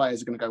 and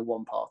players are going to go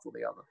one path or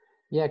the other.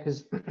 Yeah,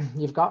 because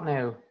you've got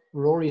now,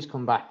 Rory's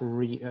come back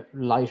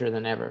lighter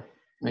than ever.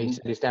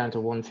 He's down to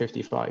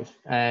 155.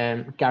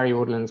 Gary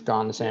Woodland's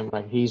gone the same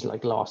way. He's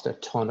like lost a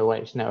ton of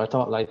weight. Now I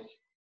thought like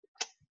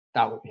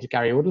that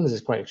Gary Woodland's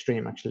is quite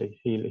extreme actually.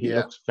 He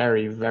looks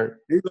very, very.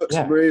 He looks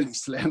really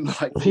slim,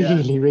 like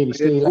really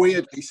slim.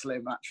 Weirdly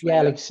slim actually.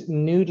 Yeah, like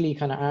noodly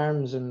kind of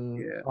arms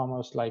and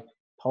almost like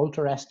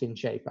Poulter-esque in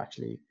shape,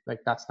 actually. Like,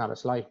 that's not a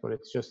slight, but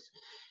it's just...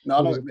 No,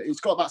 I know,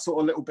 it's got that sort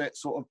of little bit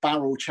sort of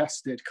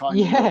barrel-chested kind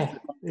of... Yeah,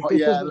 it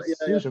doesn't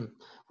yeah. suit him.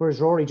 Whereas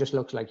Rory just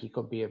looks like he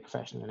could be a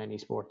professional in any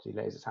sport he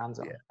lays his hands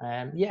on.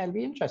 Yeah, it'll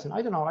be interesting.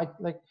 I don't know.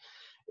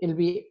 It'll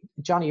be...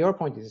 Johnny, your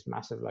point is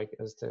massive, like,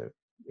 as to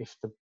if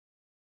the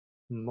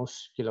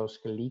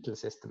musculoskeletal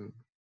system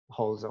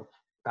holds up.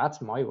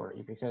 That's my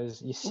worry,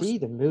 because you see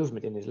the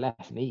movement in his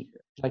left knee.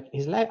 Like,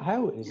 his left...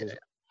 How is it?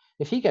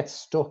 If he gets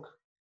stuck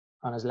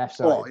on his left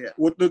side. Oh, yeah.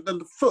 Well,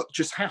 the foot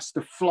just has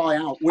to fly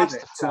out with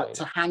it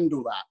to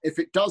handle that. If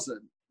it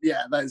doesn't,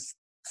 there's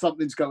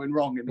something's going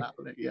wrong in that.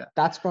 Yeah.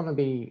 That's going to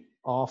be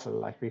awful,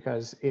 like,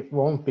 because it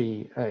won't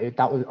be it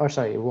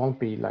won't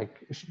be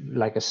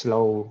like a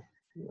slow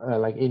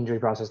like injury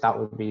process. That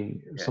would be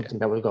something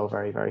that will go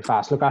very, very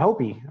fast. Look, I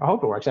hope it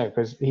works out,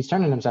 because he's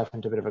turning himself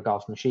into a bit of a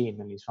golf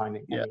machine, and he's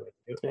finding any way to do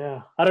it.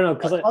 Yeah, I don't know,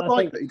 because I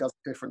like that he does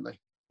it differently.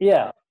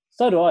 Yeah,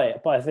 so do I.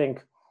 But I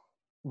think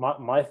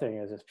my thing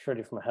is, it's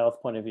purely from a health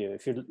point of view.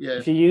 If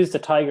you use the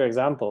Tiger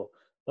example,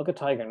 look at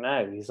Tiger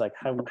now. He's like,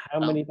 how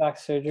many back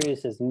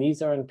surgeries? His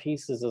knees are in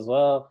pieces as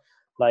well.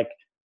 Like,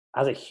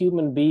 as a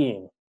human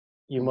being,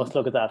 you must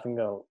look at that and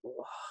go,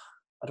 oh,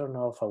 I don't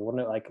know if I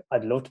wouldn't. Like,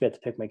 I'd love to be able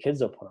to pick my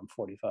kids up when I'm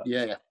 45.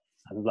 Yeah.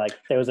 And like,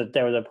 there was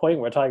a point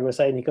where Tiger was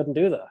saying he couldn't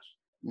do that.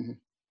 Mm-hmm.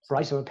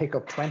 Bryson will pick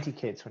up 20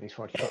 kids when he's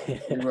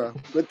 45. Well,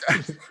 but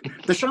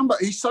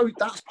DeChambeau,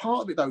 that's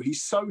part of it though.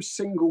 He's so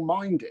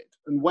single-minded,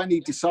 and when he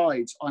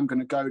decides I'm going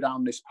to go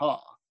down this path,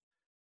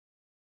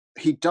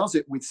 he does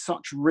it with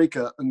such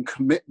rigor and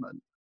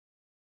commitment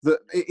that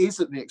it is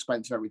at the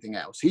expense of everything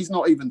else. He's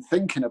not even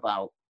thinking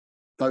about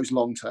those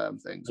long-term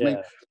things. I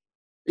mean,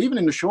 even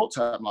in the short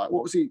term, like,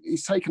 what was he?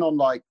 He's taken on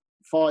like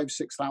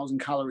 5,000-6,000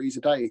 calories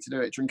a day to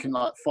do it, drinking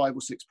like 5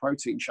 or 6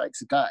 protein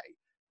shakes a day.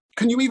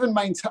 Can you even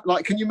maintain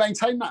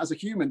that as a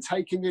human,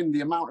 taking in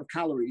the amount of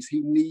calories he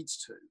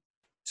needs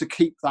to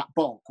keep that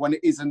bulk when it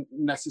isn't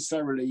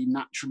necessarily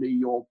naturally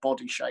your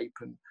body shape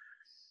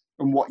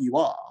and what you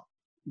are?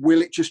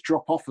 Will it just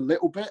drop off a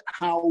little bit?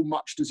 How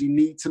much does he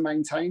need to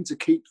maintain to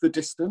keep the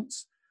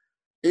distance?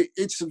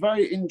 It's a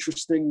very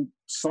interesting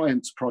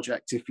science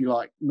project, if you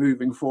like,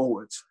 moving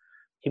forwards.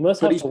 He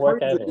must have to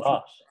work out a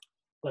lot.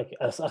 Like,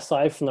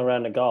 aside from the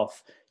round of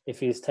golf, if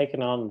he's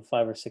taken on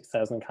 5,000 or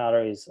 6,000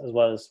 calories, as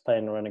well as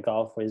playing around a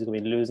golf where he's going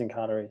to be losing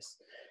calories,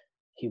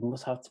 he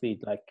must have to be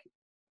like,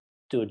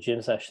 do a gym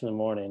session in the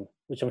morning,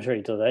 which I'm sure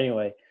he does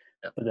anyway.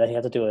 Yep. But then he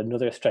had to do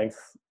another strength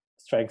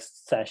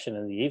session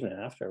in the evening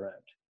after a round.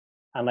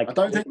 And like, I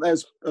don't think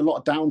there's a lot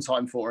of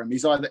downtime for him.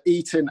 He's either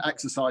eating,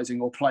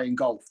 exercising, or playing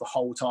golf the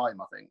whole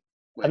time, I think.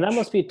 And that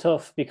must be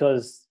tough,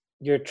 because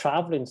you're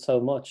traveling so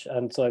much,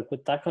 and so like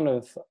with that kind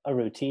of a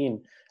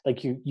routine,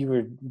 like you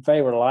were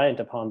very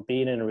reliant upon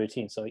being in a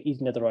routine, so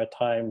eating at the right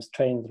times,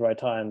 training at the right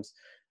times,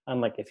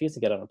 and like if he has to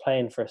get on a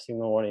plane first thing in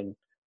the morning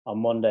on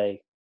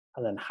Monday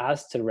and then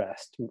has to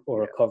rest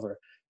or recover,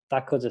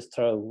 that could just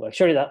throw, like,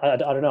 surely that, I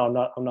don't know,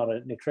 I'm not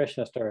a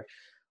nutritionist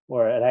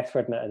or an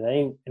expert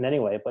in any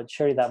way, but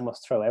surely that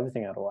must throw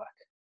everything out of whack.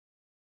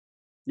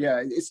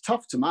 Yeah, it's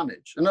tough to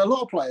manage, and a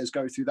lot of players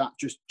go through that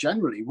just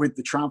generally with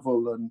the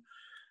travel, and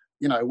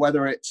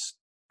whether it's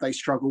they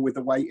struggle with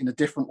the weight in a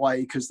different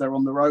way because they're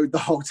on the road the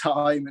whole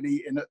time and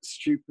eating at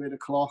stupid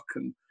o'clock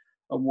and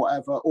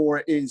whatever, or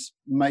it is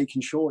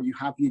making sure you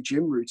have your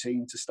gym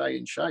routine to stay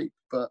in shape.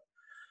 But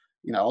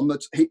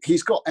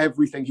he's got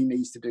everything he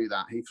needs to do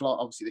that. He fly,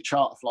 obviously the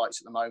charter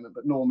flights at the moment,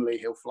 but normally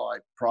he'll fly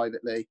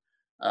privately.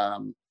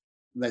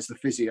 There's the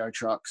physio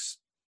trucks,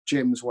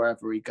 gyms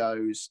wherever he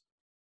goes.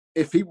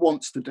 If he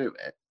wants to do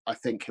it, I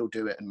think he'll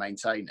do it and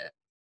maintain it,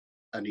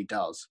 and he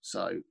does.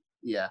 So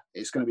yeah,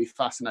 it's going to be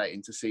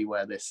fascinating to see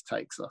where this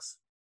takes us.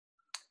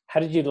 How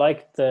did you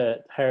like the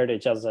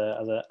Heritage as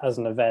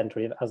an event,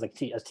 or as a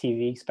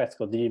TV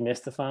spectacle? Did you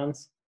miss the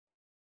fans?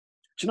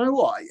 Do you know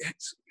what?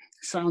 It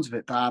sounds a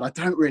bit bad. I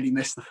don't really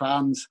miss the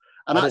fans.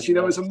 And actually,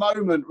 there was a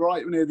moment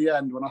right near the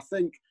end when I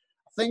think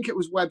it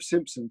was Webb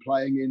Simpson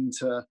playing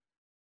into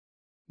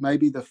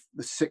maybe the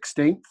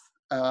 16th,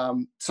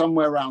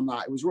 somewhere around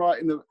that. It was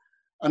right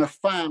and a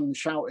fan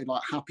shouted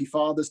like "Happy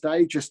Father's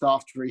Day" just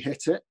after he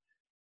hit it.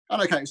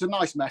 And okay, it's a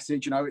nice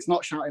message, it's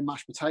not shouting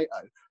mashed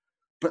potato.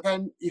 But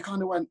then you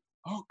kind of went,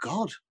 oh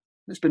God,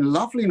 it's been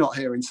lovely not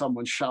hearing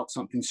someone shout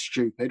something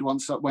stupid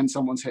when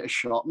someone's hit a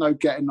shot, no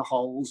getting the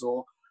holes,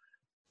 or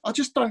I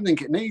just don't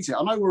think it needs it.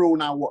 I know we're all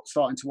now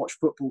starting to watch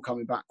football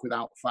coming back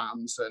without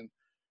fans, and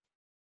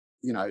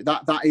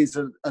that is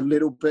a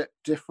little bit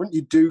different.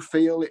 You do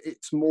feel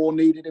it's more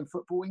needed in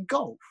football. In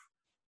golf,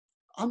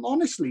 I'm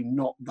honestly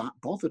not that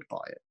bothered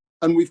by it.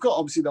 And we've got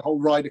obviously the whole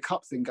Ryder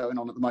Cup thing going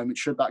on at the moment.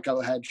 Should that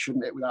go ahead?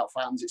 Shouldn't it without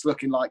fans? It's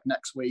looking like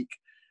next week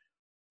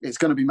it's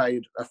going to be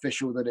made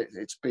official that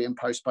it's being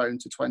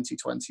postponed to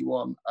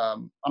 2021.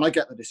 And I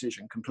get the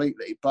decision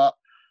completely, but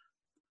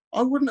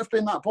I wouldn't have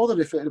been that bothered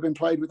if it had been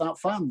played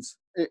without fans.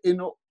 In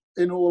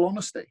all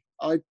honesty,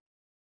 I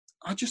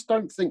just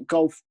don't think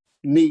golf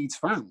needs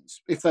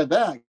fans. If they're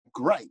there,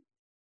 great.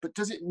 But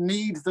does it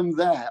need them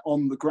there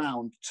on the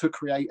ground to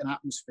create an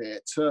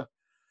atmosphere, to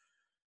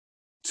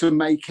to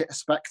make it a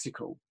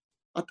spectacle.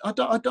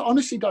 I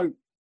honestly don't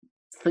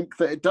think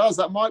that it does.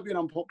 That might be an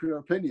unpopular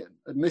opinion,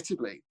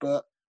 admittedly,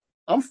 but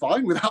I'm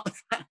fine without the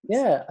fans.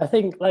 Yeah, I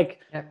think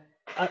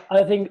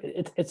I think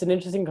it's an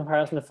interesting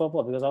comparison to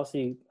football, because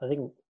obviously I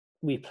think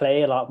we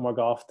play a lot more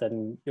golf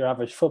than your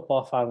average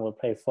football fan will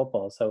play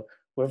football. So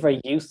we're very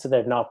used to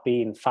there not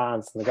being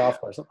fans in the golf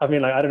course. I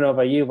mean, like, I don't know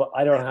about you, but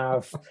I don't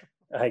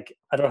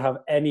have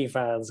any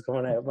fans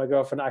going out. My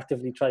girlfriend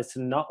actively tries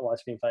to not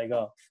watch me play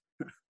golf.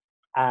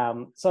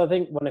 So I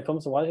think when it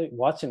comes to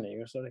watching it,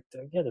 you're sort of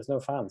like, yeah, there's no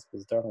fans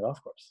because they're on a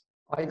golf course.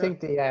 I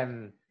think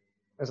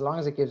as long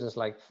as it gives us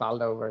like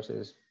Faldo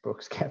versus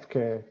Brooks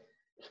Koepka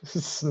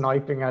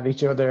sniping at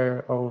each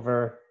other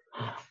over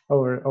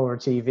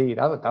TV,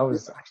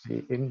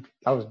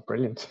 that was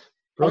brilliant.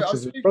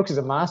 Brooks is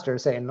a master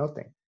of saying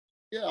nothing.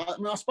 Yeah, I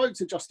mean, I spoke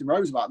to Justin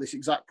Rose about this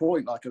exact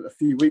point like a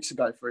few weeks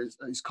ago for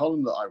his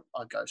column that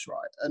I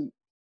ghostwrite, and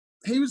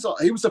he was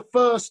the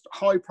first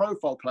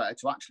high-profile player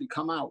to actually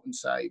come out and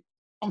say,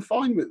 I'm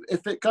fine with it.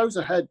 If it goes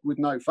ahead with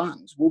no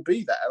fans, we'll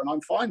be there, and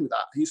I'm fine with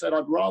that. He said,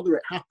 I'd rather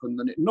it happen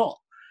than it not.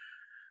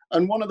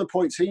 And one of the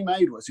points he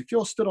made was, if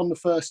you're stood on the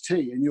first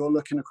tee and you're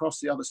looking across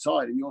the other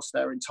side and you're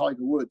staring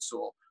Tiger Woods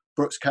or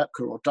Brooks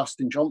Koepka or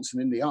Dustin Johnson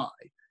in the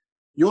eye,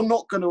 you're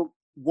not going to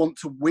want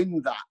to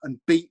win that and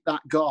beat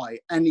that guy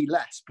any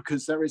less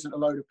because there isn't a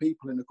load of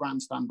people in the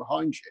grandstand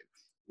behind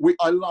you.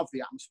 I love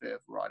the atmosphere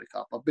of the Ryder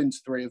Cup. I've been to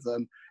 3 of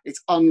them.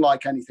 It's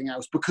unlike anything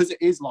else because it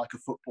is like a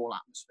football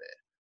atmosphere.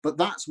 But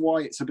that's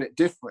why it's a bit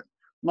different.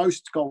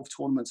 Most golf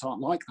tournaments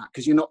aren't like that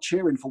because you're not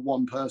cheering for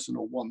one person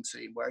or one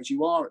team, whereas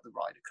you are at the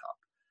Ryder Cup.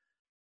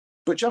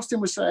 But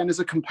Justin was saying, as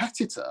a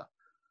competitor,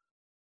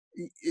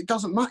 it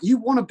doesn't matter. You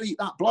want to beat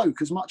that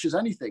bloke as much as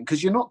anything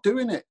because you're not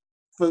doing it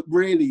for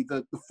really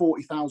the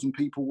 40,000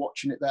 people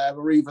watching it there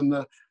or even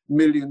the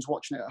millions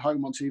watching it at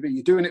home on TV.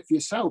 You're doing it for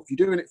yourself.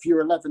 You're doing it for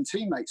your 11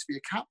 teammates, for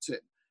your captain.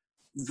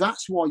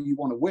 That's why you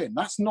want to win.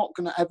 That's not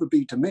going to ever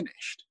be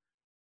diminished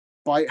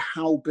by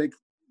how big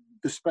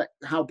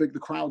the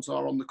crowds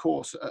are on the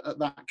course at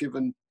that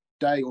given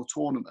day or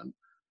tournament.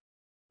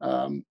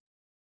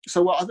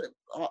 So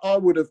I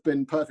would have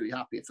been perfectly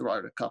happy if the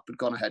Ryder Cup had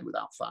gone ahead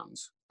without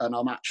fans. And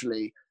I'm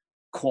actually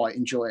quite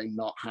enjoying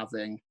not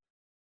having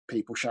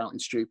people shouting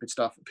stupid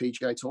stuff at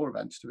PGA Tour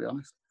events, to be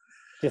honest.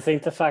 Do you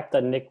think the fact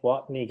that Nick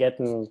Watney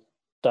getting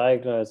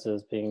diagnosed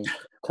as being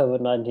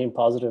COVID-19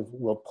 positive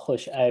will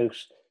push out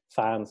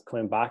fans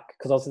coming back?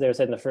 Because also they were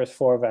saying the first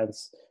 4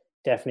 events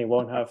definitely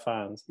won't have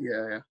fans.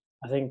 Yeah.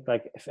 I think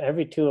like if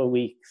every 2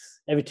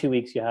 weeks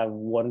you have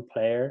one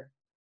player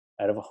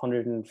out of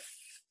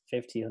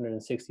 150,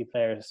 160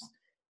 players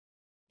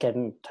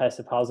getting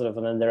tested positive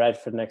and then they're out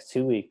for the next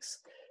 2 weeks,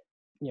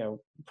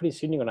 pretty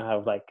soon you're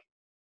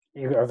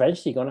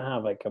eventually going to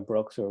have like a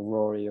Brooks or a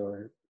Rory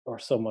or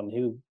someone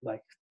who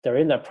like they're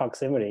in that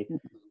proximity.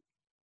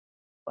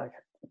 Like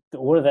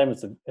one of them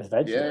is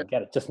eventually going to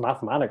get it. Just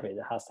mathematically,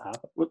 it has to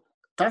happen. Well,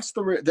 that's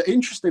the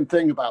interesting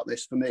thing about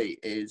this for me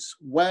is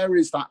where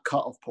is that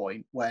cutoff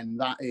point when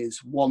that is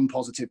one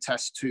positive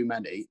test too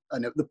many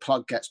and the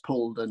plug gets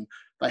pulled and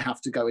they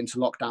have to go into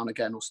lockdown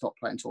again or stop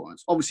playing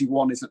tournaments. Obviously,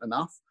 1 isn't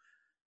enough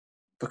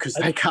because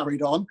they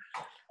carried on.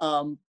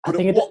 I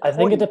think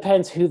it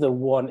depends who the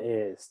 1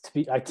 is. To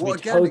be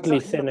totally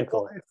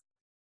cynical.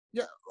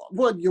 Yeah,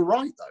 well, you're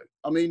right though.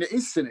 I mean, it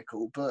is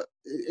cynical, but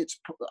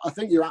I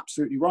think you're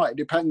absolutely right. It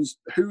depends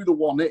who the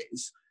 1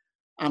 is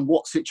and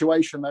what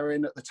situation they're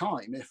in at the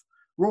time. If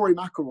Rory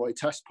McIlroy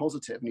tests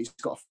positive and he's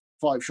got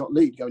a 5-shot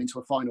lead going into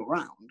a final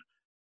round,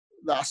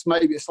 that's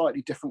maybe a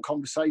slightly different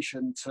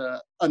conversation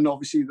and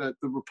obviously the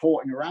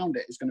reporting around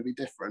it is going to be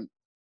different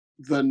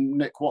than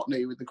Nick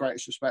Watney, with the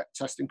greatest respect,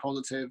 testing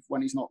positive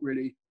when he's not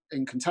really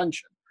in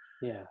contention.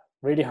 Yeah,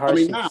 really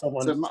harshly. I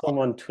mean,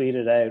 someone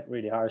tweeted out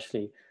really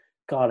harshly,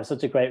 God, it's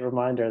such a great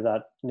reminder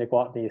that Nick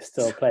Watney is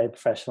still playing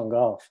professional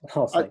golf.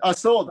 I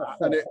saw that,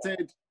 and it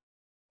did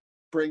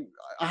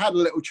I had a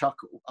little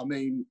chuckle. I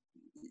mean,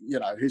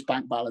 his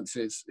bank balance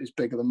is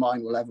bigger than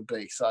mine will ever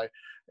be, so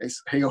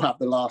he'll have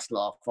the last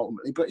laugh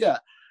ultimately. But yeah,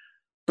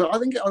 but I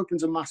think it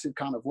opens a massive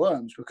can of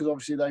worms because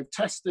obviously they've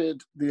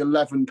tested the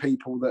 11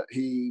 people that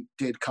he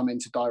did come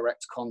into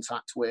direct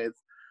contact with.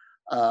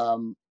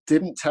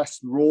 Didn't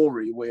test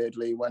Rory,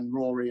 weirdly, when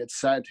Rory had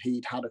said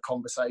he'd had a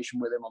conversation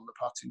with him on the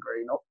putting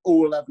green.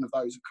 All 11 of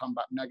those have come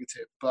back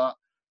negative, but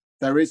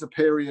there is a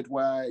period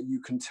where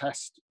you can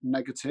test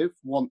negative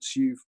once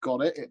you've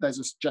got it. There's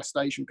a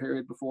gestation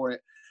period before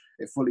it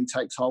fully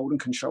takes hold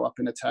and can show up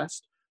in a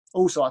test.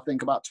 Also, I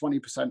think about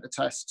 20% of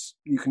tests,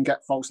 you can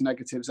get false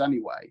negatives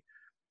anyway.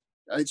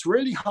 It's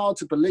really hard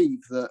to believe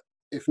that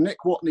if Nick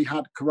Watney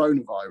had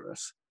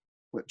coronavirus,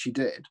 which he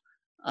did,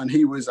 and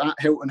he was at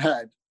Hilton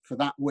Head for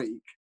that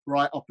week,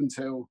 right up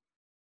until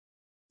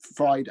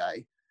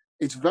Friday,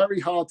 it's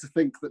very hard to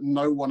think that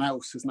no one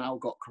else has now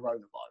got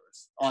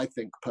coronavirus, I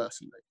think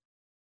personally.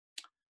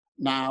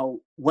 Now,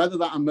 whether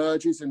that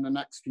emerges in the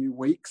next few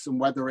weeks and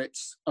whether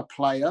it's a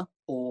player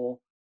or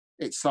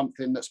it's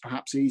something that's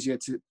perhaps easier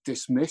to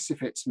dismiss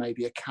if it's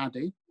maybe a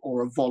caddy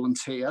or a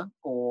volunteer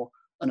or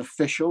an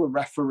official, a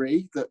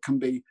referee that can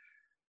be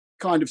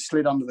kind of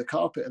slid under the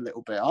carpet a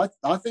little bit.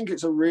 I think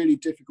it's a really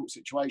difficult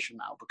situation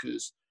now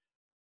because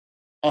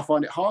I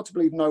find it hard to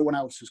believe no one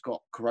else has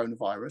got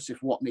coronavirus if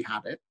Watney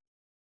had it.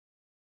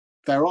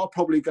 There are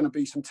probably going to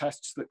be some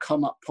tests that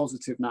come up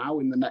positive now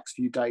in the next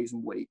few days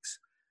and weeks.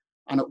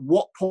 And at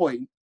what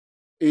point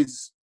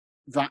is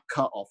that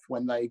cut off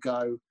when they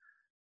go,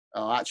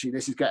 oh, actually,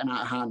 this is getting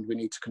out of hand. We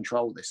need to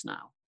control this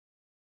now.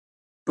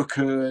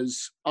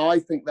 Because I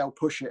think they'll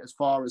push it as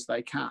far as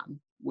they can,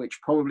 which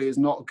probably is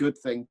not a good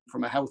thing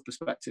from a health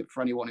perspective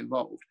for anyone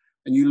involved.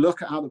 And you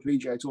look at how the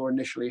PGA Tour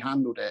initially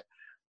handled it.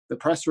 The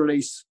press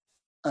release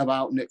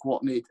about Nick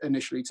Watney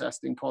initially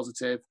testing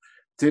positive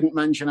didn't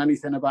mention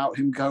anything about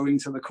him going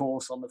to the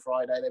course on the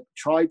Friday. They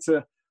tried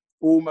to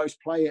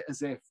almost play it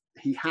as if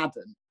he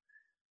hadn't.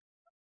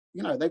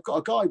 You know, they've got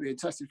a guy being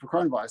tested for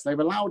coronavirus. They've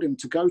allowed him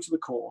to go to the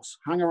course,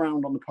 hang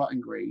around on the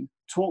putting green,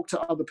 talk to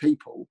other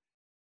people.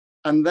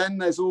 And then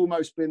there's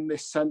almost been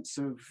this sense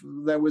of,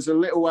 there was a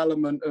little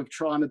element of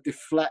trying to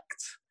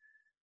deflect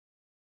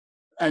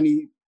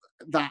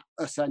that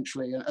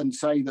essentially and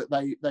say that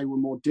they were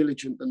more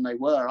diligent than they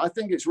were. I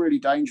think it's really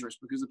dangerous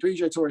because the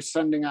PGA Tour is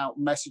sending out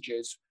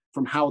messages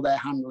from how they're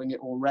handling it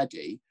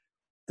already,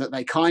 that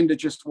they kind of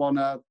just want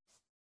to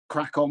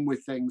crack on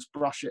with things,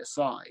 brush it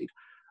aside.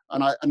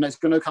 And there's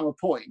going to come a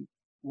point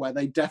where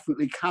they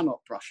definitely cannot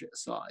brush it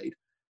aside.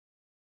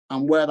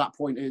 And where that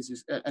point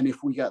is, and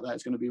if we get there,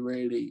 it's going to be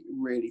really,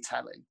 really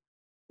telling.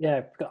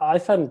 Yeah, I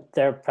found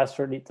their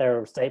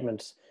their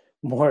statement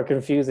more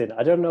confusing.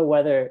 I don't know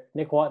whether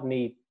Nick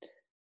Watney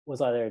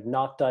was either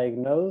not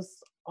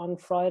diagnosed on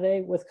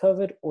Friday with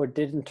COVID or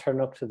didn't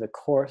turn up to the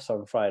course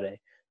on Friday.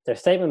 Their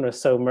statement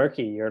was so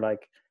murky. You're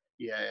like,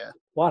 yeah,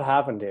 what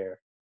happened here?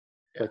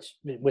 Yeah.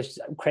 Which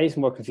creates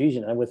more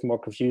confusion, and with more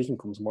confusion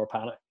comes more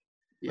panic.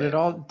 Yeah.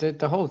 But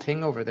the whole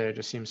thing over there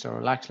just seems so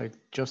relaxed. Like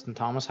Justin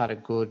Thomas had a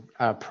good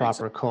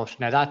proper cut.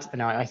 Now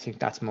I think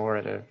that's more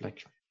at a,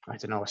 like, I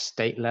don't know, a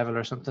state level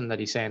or something, that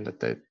he's saying that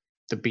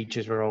the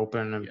beaches were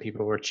open and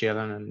people were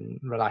chilling and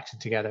relaxing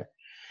together.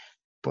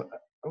 But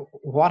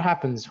what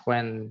happens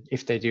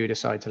if they do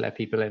decide to let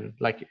people in?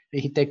 Like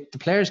the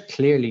players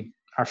clearly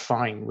are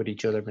fine with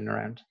each other being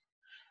around,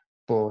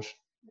 but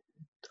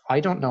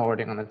I don't know, are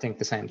they going to think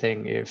the same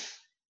thing if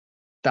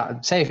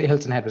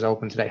Hilton Head was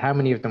open today? How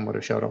many of them would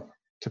have showed up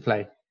to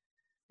play?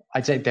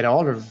 I'd say they'd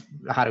all have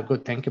had a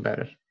good think about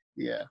it.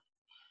 Yeah.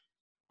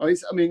 I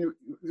mean,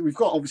 we've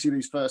got obviously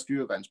these first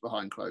few events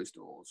behind closed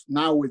doors.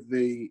 Now with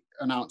the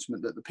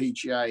announcement that the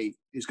PGA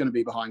is going to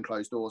be behind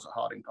closed doors at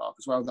Harding Park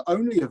as well, the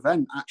only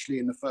event actually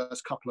in the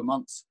first couple of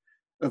months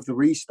of the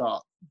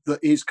restart that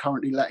is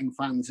currently letting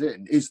fans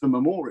in is the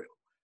Memorial,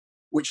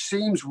 which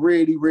seems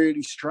really,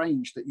 really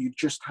strange that you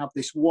just have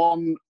this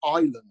one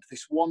island,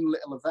 this one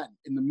little event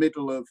in the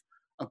middle of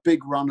a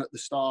big run at the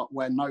start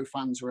where no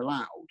fans are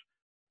allowed.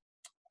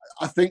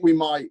 I think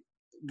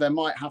there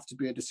might have to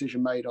be a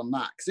decision made on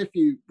that.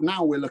 Because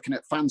now we're looking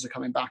at fans are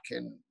coming back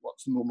in,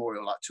 what's the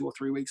Memorial, like 2 or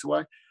 3 weeks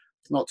away?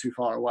 It's not too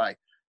far away.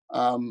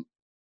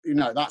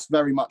 That's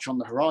very much on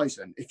the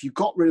horizon. If you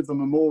got rid of the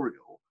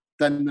Memorial,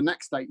 then the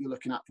next date you're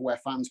looking at for where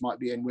fans might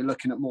be in, we're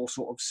looking at more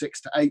sort of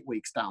 6 to 8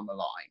 weeks down the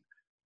line.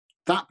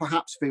 That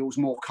perhaps feels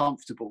more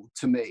comfortable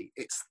to me.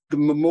 It's the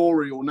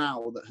Memorial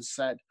now that has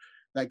said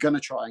they're going to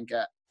try and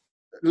get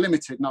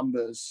limited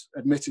numbers,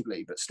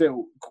 admittedly, but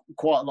still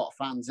quite a lot of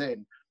fans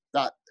in.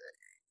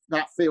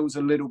 That feels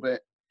a little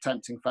bit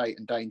tempting fate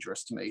and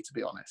dangerous to me, to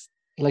be honest.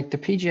 Like, the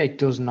PGA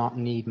does not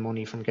need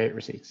money from gate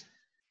receipts.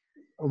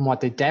 And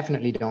what they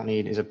definitely don't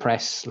need is a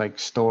press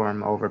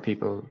storm over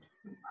people,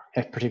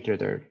 in particular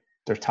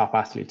their top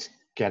athletes,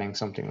 getting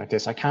something like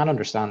this. I can't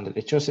understand it.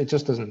 It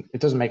just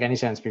doesn't make any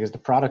sense, because the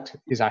product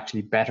is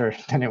actually better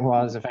than it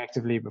was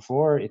effectively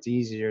before. It's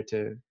easier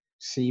to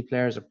see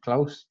players up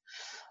close.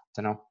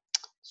 I don't know.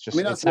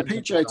 The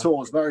PGA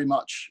Tour is very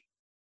much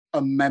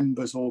a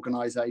members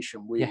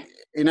organisation.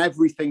 In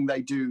everything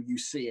they do, you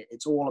see it.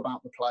 It's all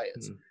about the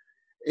players.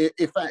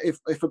 If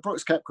a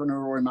Brooks Koepka and a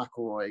Rory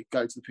McIlroy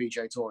go to the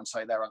PGA Tour and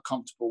say they're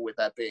uncomfortable with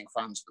there being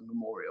fans at the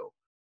Memorial,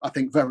 I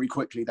think very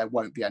quickly there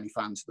won't be any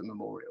fans at the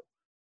Memorial.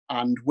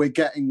 And we're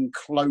getting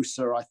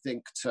closer, I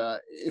think, to,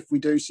 if we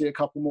do see a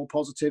couple more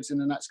positives in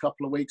the next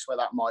couple of weeks, where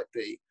that might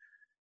be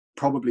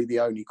probably the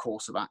only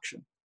course of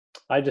action.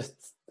 I just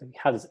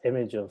had this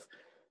image of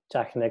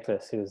Jack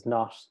Nicklaus, who's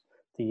not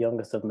the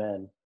youngest of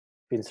men,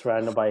 being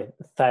surrounded by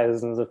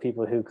thousands of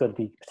people who could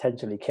be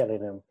potentially killing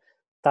him.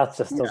 That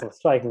just doesn't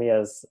strike me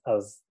as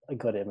a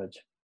good image.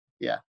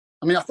 Yeah.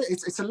 I mean, I think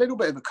it's a little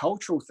bit of a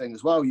cultural thing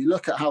as well. You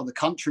look at how the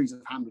countries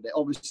have handled it.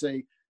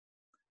 Obviously,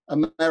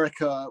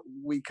 America,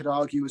 we could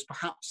argue, has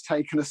perhaps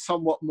taken a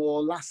somewhat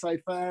more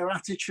laissez-faire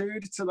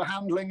attitude to the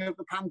handling of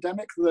the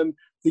pandemic than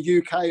the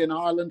UK and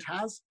Ireland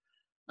has.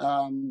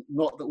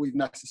 Not that we've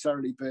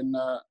necessarily been,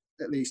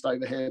 at least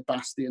over here,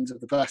 bastions of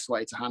the best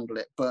way to handle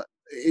it, but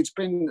it's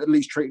been at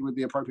least treated with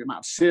the appropriate amount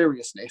of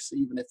seriousness,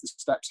 even if the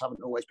steps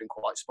haven't always been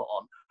quite spot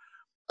on.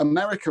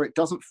 America, it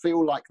doesn't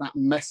feel like that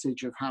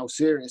message of how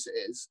serious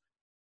it is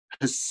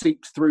has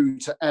seeped through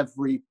to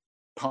every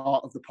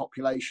part of the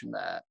population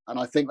there. And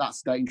I think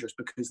that's dangerous,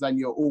 because then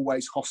you're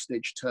always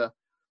hostage to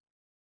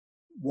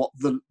what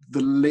the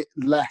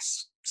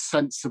less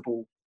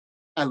sensible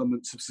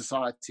elements of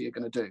society are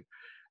going to do.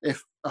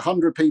 If there's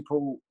 100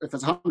 people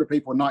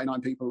and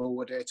 99 people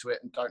all adhere to it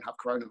and don't have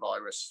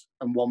coronavirus,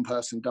 and one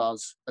person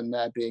does and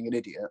they're being an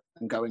idiot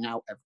and going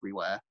out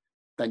everywhere,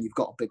 then you've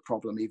got a big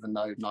problem, even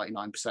though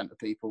 99% of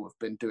people have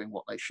been doing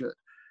what they should.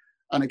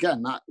 And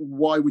again,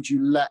 why would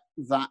you let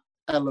that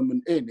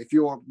element in? If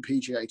you're on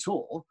PGA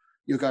Tour,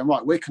 you're going,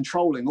 right, we're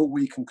controlling all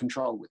we can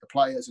control with the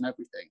players and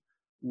everything.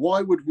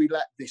 Why would we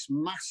let this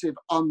massive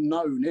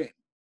unknown in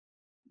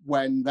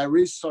when there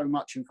is so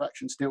much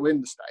infection still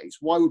in the States?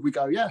 Why would we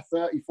go,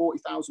 30,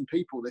 40,000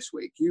 people this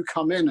week, you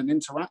come in and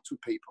interact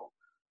with people?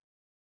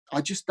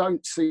 I just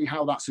don't see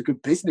how that's a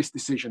good business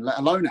decision, let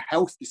alone a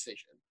health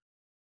decision.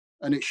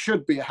 And it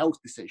should be a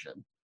health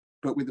decision,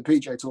 but with the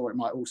PGA Tour, it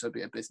might also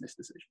be a business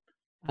decision.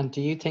 And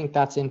do you think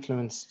that's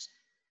influenced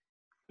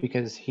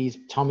because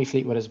Tommy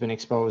Fleetwood has been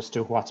exposed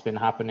to what's been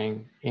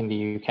happening in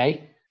the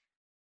UK?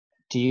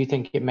 Do you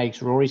think it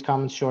makes Rory's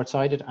comments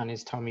short-sighted, and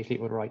is Tommy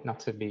Fleetwood right not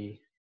to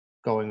be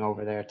going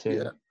over there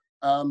to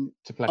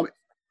play? I mean,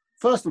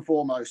 first and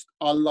foremost,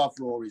 I love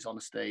Rory's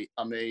honesty.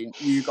 I mean,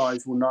 you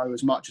guys will know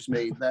as much as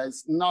me.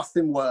 There's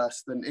nothing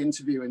worse than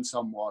interviewing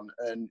someone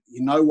and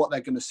you know what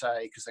they're going to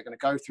say because they're going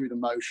to go through the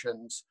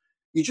motions.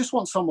 You just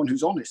want someone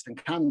who's honest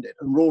and candid.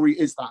 And Rory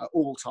is that at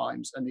all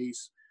times. And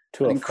he's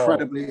an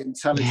incredibly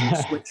intelligent,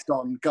 switched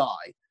on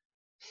guy.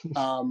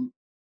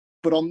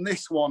 But on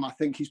this one, I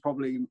think he's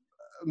probably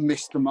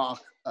missed the mark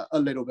a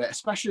little bit,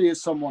 especially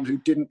as someone who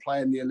didn't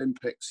play in the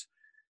Olympics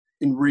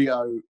in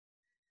Rio,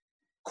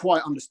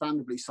 quite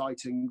understandably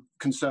citing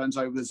concerns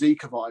over the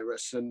Zika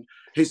virus and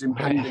his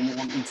impending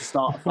wanting to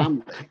start a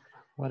family.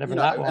 Whatever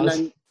that was. And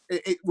then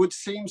it would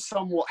seem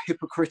somewhat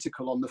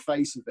hypocritical on the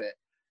face of it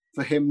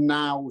for him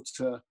now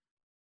to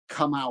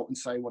come out and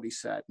say what he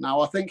said. Now,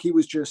 I think he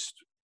was just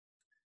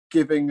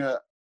giving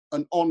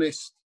an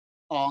honest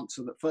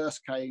answer that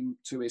first came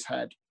to his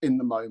head in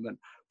the moment.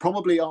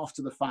 Probably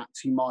after the fact,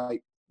 he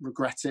might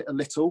regret it a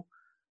little,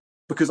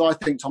 because I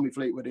think Tommy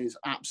Fleetwood is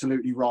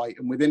absolutely right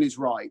and within his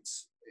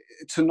rights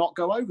to not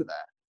go over there.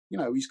 You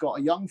know, he's got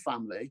a young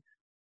family.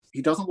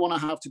 He doesn't want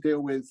to have to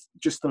deal with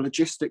just the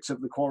logistics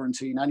of the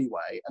quarantine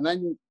anyway. And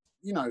then,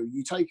 you know,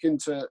 you take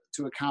into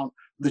account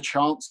the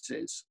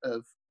chances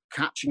of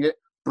catching it,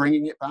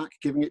 bringing it back,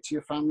 giving it to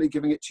your family,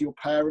 giving it to your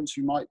parents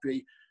who might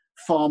be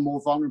far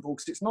more vulnerable,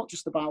 because it's not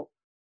just about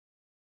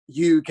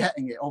you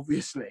getting it.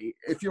 Obviously,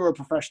 if you're a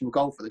professional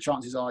golfer, the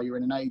chances are you're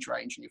in an age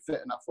range and you're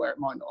fit enough where it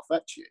might not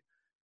affect you.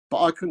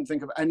 But I couldn't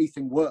think of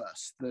anything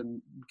worse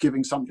than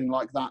giving something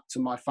like that to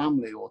my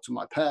family or to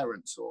my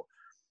parents.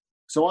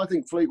 So I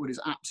think Fleetwood is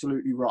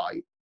absolutely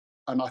right.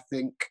 And I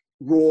think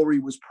Rory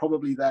was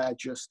probably there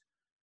just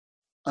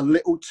a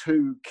little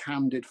too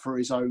candid for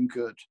his own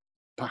good,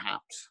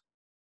 perhaps.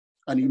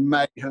 And he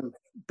may have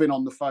been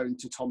on the phone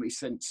to Tommy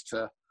since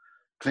to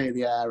clear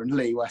the air, and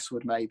Lee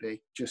Westwood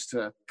maybe, just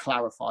to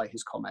clarify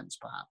his comments,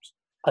 perhaps.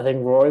 I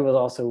think Rory was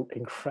also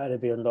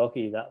incredibly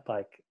unlucky that,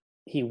 like,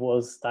 he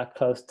was that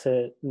close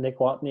to Nick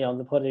Watney on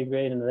the putting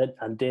green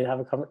and did have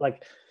a comment.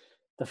 Like,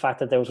 the fact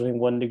that there was only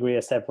 1 degree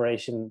of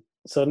separation,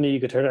 suddenly you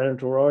could turn around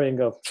to Rory and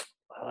go,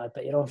 I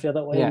bet you don't feel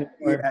that way anymore.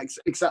 Yeah,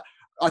 exactly.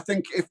 I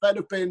think if there'd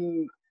have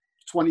been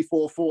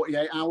 24,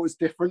 48 hours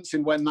difference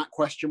in when that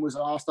question was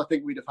asked, I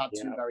think we'd have had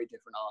two very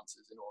different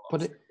answers in all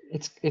honesty.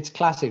 But it's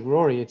classic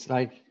Rory. It's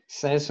like,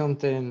 says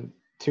something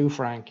too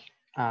frank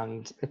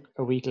and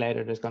a week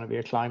later there's going to be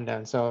a climb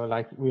down. So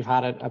like, we've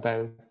had it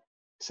about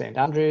St.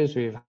 Andrews,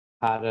 we've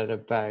had it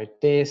about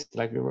this.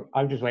 Like,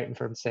 I'm just waiting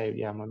for him to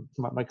say,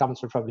 my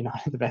comments were probably not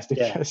in the best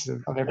interest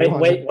of everyone.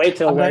 Wait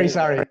till I'm Wednesday. very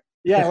sorry.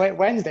 Yeah, wait,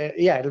 Wednesday.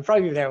 Yeah, it'll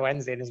probably be there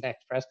Wednesday in his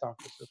next press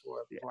conference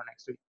before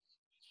next week.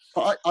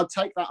 But I'd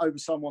take that over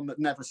someone that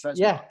never says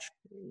much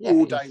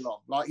all day long.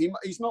 Like,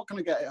 he's not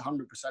going to get it 100%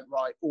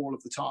 right all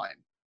of the time,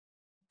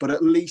 but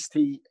at least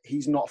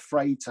he's not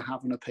afraid to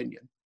have an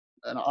opinion,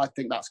 and I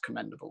think that's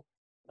commendable.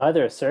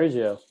 Neither is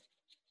Sergio.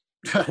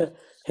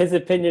 His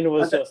opinion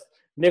was just,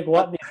 Nick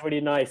Watney's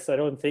really nice. I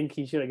don't think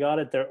he should have got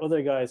it. There are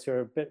other guys who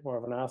are a bit more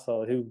of an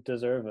asshole who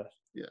deserve it.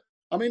 Yeah,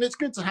 I mean, it's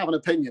good to have an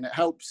opinion. It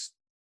helps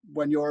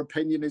when your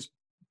opinion is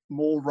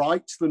more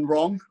right than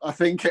wrong. I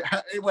think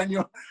when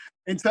you're,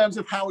 in terms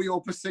of how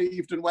you're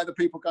perceived and whether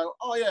people go,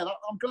 oh yeah,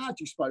 I'm glad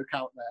you spoke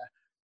out there.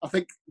 I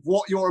think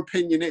what your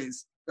opinion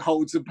is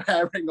holds a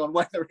bearing on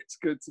whether it's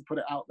good to put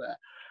it out there.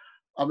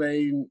 I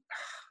mean,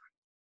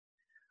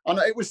 I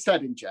know it was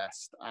said in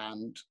jest,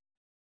 and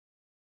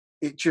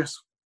it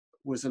just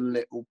was a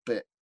little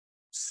bit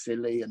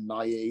silly and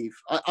naive.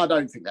 I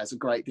don't think there's a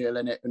great deal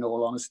in it, in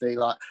all honesty.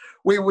 Like,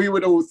 we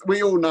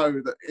all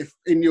know that if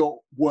in your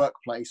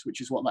workplace,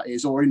 which is what that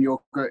is, or in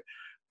your group,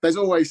 there's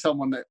always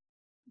someone that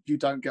you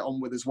don't get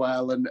on with as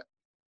well. And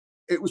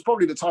it was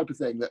probably the type of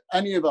thing that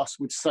any of us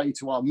would say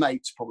to our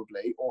mates,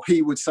 probably, or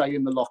he would say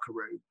in the locker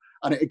room,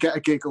 and it'd get a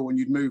giggle and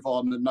you'd move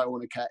on and no one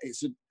would care.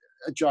 It's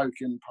a joke,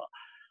 and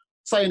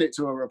saying it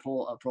to a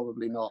reporter,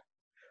 probably not.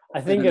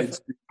 I think if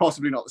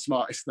possibly not the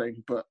smartest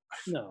thing, but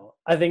no,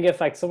 I think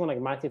if like someone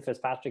like Matthew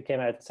Fitzpatrick came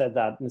out and said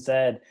that and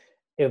said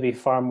it would be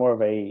far more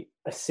of a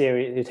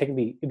serious, it'd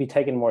be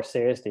taken more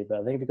seriously.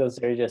 But I think because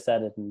Sergio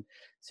said it, and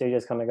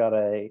Sergio's kind of got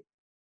a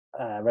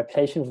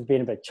reputation for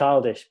being a bit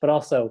childish, but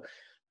also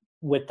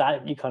with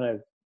that you kind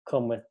of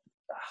come with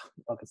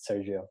look at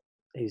Sergio.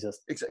 He's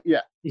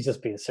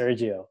just being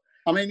Sergio.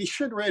 I mean, he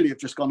should really have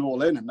just gone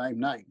all in and named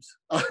names.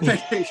 I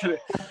think he should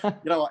have,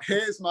 you know what,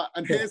 here's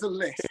a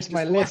list. Here's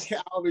my list. It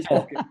out of his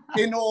pocket.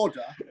 In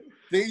order,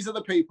 these are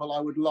the people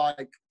I would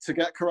like to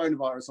get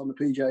coronavirus on the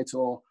PGA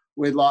Tour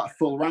with like a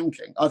full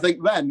ranking. I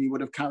think then he would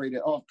have carried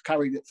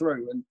it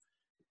through and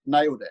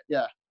nailed it.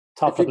 Yeah.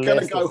 Top if of you're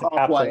the going to go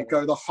halfway,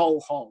 go the whole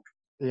hog.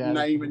 Yeah.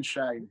 Name and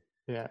shame.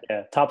 Yeah.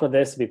 Top of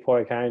this would be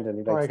Padraig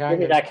Harrington. Give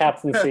me that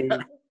captaincy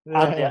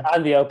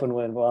and the open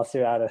win whilst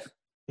you're at it.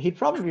 He'd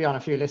probably be on a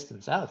few lists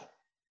himself.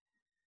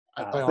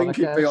 I think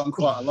he'd be on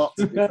quite a lot,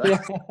 to be fair.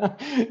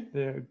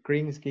 The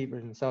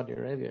greenskeepers in Saudi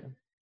Arabia.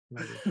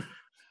 Maybe.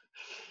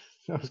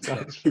 Those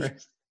guys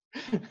first.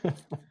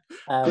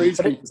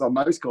 Greenskeepers on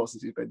most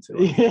courses he's been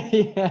to.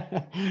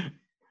 Yeah.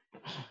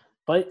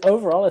 But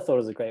overall, I thought it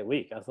was a great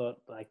week. I thought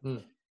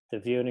the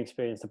viewing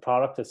experience, the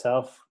product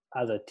itself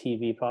as a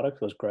TV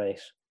product was great.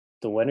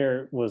 The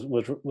winner was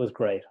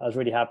great. I was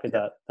really happy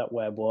that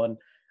Webb won.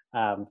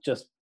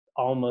 Just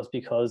almost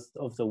because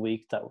of the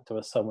week that there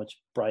was so much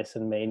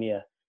Bryson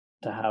mania,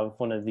 to have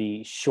one of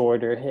the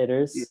shorter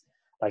hitters,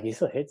 like he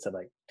still hits at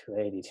like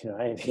 280,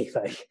 290,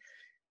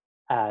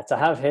 like to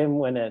have him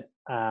win it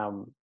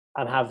and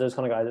have those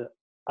kind of guys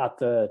at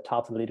the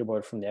top of the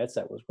leaderboard from the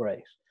outset was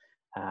great.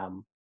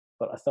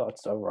 But I thought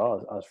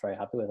overall I was very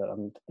happy with it,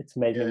 and it's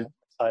made me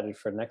excited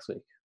for next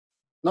week.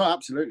 No,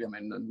 absolutely. I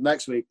mean,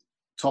 next week,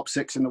 top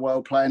 6 in the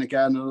world playing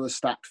again, another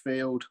stacked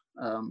field.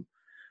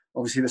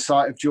 Obviously, the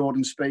sight of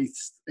Jordan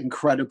Spieth's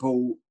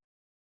incredible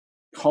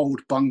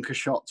hold bunker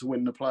shot to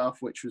win the playoff,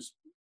 which was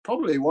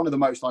probably one of the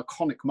most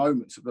iconic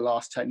moments of the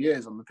last 10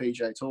 years on the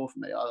PGA Tour for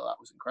me. That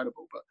was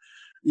incredible. But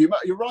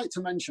you're right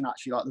to mention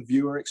actually like the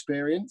viewer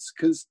experience,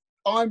 because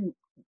I'm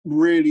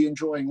really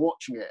enjoying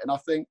watching it. And I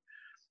think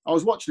I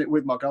was watching it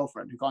with my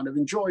girlfriend, who kind of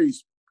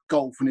enjoys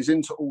golf and is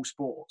into all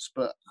sports,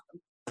 but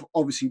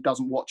obviously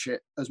doesn't watch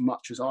it as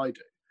much as I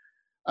do.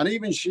 And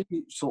even she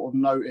sort of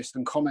noticed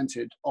and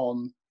commented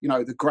on, you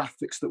know, the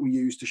graphics that we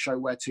use to show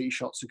where tee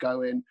shots are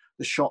going,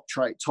 the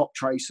top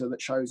tracer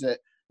that shows it.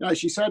 You know,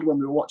 she said when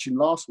we were watching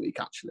last week,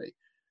 actually,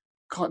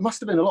 God, it must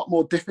have been a lot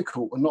more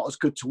difficult and not as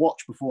good to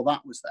watch before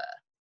that was there.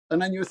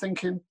 And then you were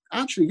thinking,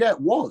 actually, yeah,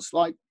 it was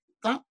like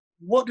that.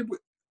 What did we,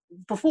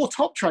 before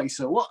top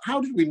tracer?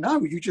 How did we know?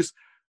 He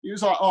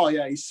was like, oh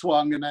yeah, he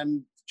swung and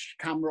then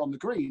camera on the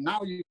green.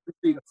 Now you can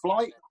see the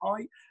flight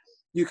height.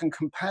 You can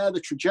compare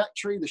the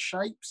trajectory, the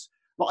shapes.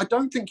 But I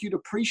don't think you'd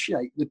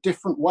appreciate the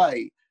different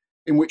way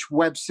in which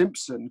Webb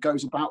Simpson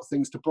goes about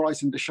things to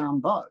Bryson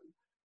DeChambeau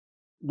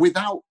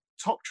without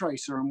top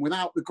tracer and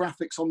without the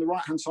graphics on the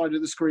right-hand side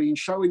of the screen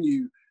showing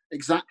you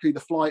exactly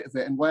the flight of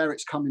it and where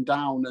it's coming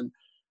down. And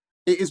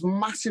it has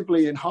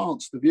massively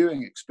enhanced the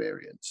viewing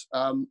experience.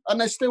 And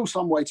there's still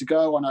some way to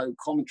go. I know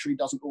commentary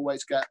doesn't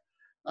always get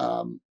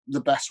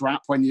the best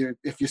rap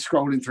if you're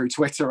scrolling through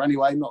Twitter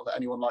anyway. Not that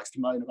anyone likes to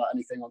moan about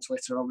anything on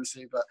Twitter,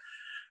 obviously, but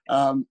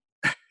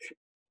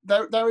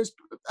there is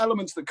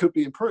elements that could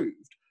be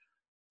improved.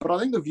 But I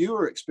think the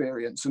viewer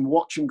experience and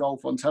watching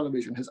golf on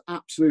television has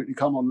absolutely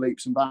come on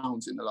leaps and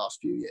bounds in the last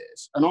few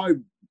years. And I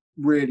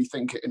really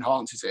think it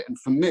enhances it. And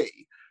for me,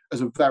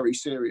 as a very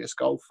serious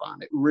golf fan,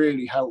 it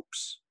really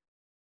helps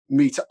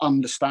me to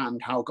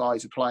understand how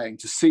guys are playing,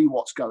 to see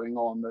what's going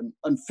on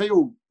and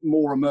feel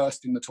more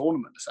immersed in the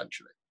tournament,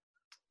 essentially.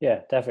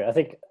 Yeah, definitely. I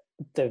think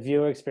the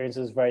viewer experience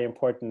is very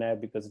important now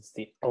because it's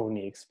the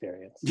only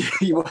experience.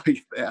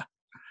 Yeah.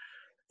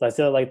 I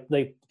feel like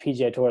the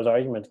PGA Tour's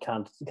argument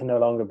can no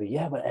longer be,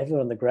 but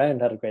everyone on the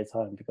ground had a great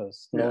time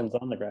because no one's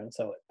on the ground.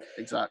 So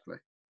exactly.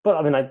 But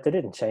I mean, they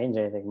didn't change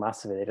anything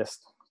massively. They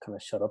just kind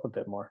of shut up a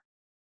bit more.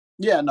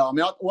 Yeah, no, I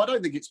mean, I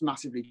don't think it's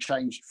massively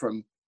changed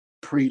from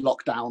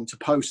pre-lockdown to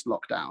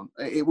post-lockdown.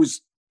 It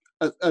was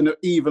an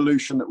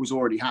evolution that was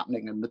already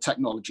happening, and the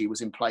technology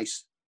was in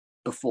place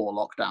before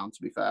lockdown,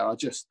 to be fair.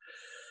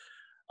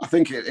 I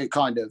think it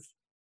kind of,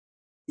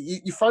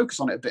 you focus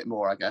on it a bit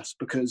more, I guess,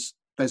 because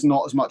there's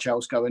not as much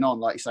else going on.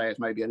 Like you say, it's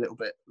maybe a little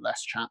bit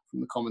less chat from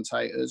the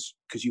commentators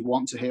because you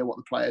want to hear what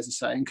the players are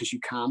saying because you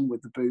can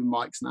with the boom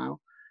mics now.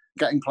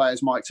 Getting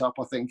players mic'd up,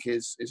 I think,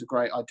 is a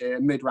great idea.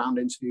 Mid-round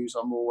interviews,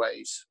 I'm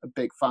always a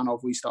big fan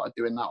of. We started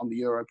doing that on the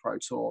Euro Pro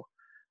Tour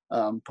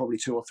probably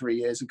 2 or 3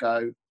 years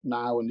ago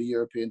now, and the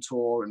European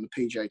Tour and the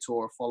PGA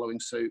Tour are following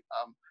suit.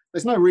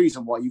 There's no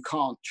reason why you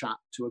can't chat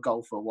to a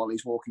golfer while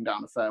he's walking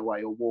down a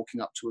fairway or walking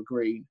up to a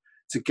green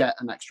to get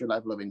an extra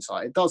level of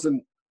insight. It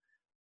doesn't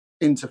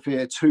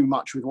interfere too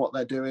much with what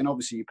they're doing.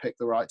 Obviously, you pick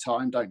the right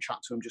time. Don't chat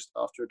to them just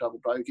after a double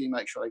bogey.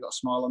 Make sure they got a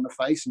smile on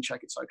their face and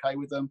check it's okay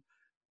with them.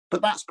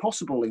 But that's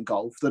possible in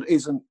golf that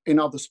isn't in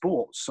other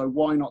sports. So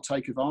why not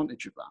take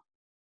advantage of that?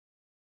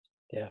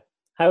 Yeah.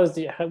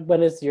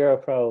 When is the Euro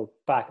Pro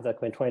back? Is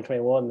that in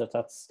 2021?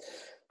 That's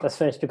Let's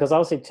finish, because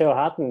obviously Joe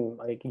Hatton,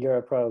 like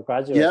Euro-Pro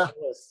graduate, Yeah.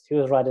 he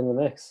was right in the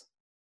mix.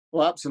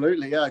 Well,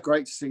 absolutely, yeah.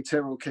 Great to see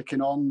Tyrrell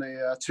kicking on,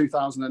 the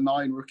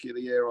 2009 Rookie of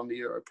the Year on the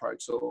Euro-Pro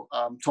Tour.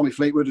 Tommy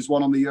Fleetwood has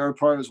won on the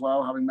Euro-Pro as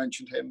well, having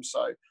mentioned him.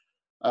 So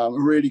a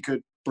really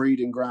good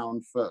breeding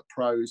ground for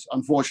pros.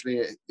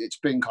 Unfortunately, it's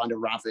been kind of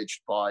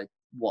ravaged by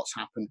what's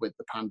happened with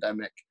the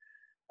pandemic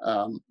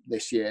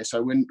this year.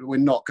 So we're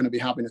not going to be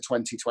having a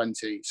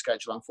 2020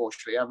 schedule,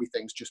 unfortunately.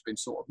 Everything's just been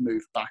sort of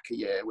moved back a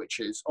year, which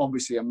is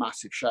obviously a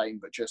massive shame,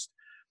 but just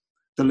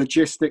the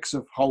logistics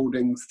of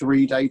holding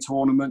 3-day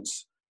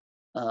tournaments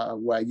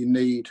where you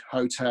need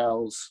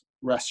hotels,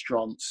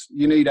 restaurants,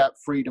 you need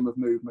freedom of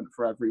movement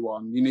for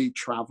everyone, you need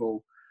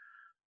travel.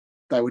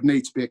 There would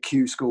need to be a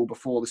Q school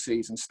before the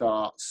season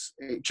starts.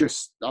 It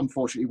just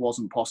unfortunately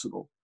wasn't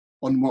possible,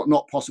 or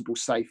not possible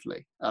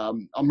safely.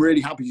 I'm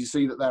really happy to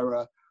see that there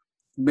are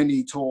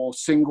mini tour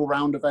single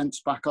round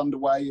events back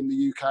underway in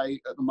the UK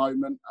at the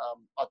moment.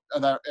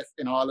 They're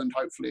in Ireland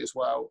hopefully as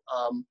well,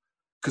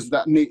 because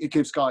it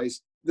gives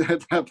guys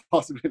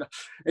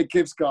it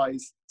gives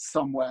guys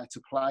somewhere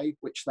to play,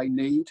 which they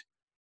need.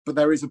 But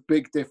there is a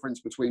big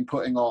difference between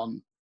putting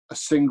on a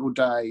single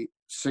day,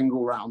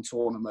 single round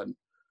tournament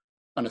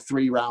and a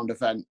 3-round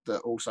event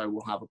that also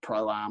will have a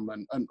pro-am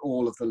and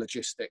all of the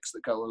logistics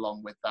that go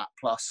along with that.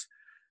 Plus,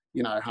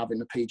 having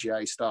the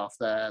PGA staff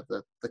there,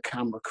 the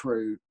camera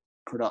crew,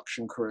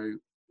 production crew.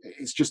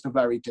 It's just a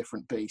very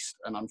different beast.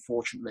 And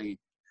unfortunately,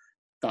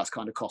 that's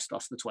kind of cost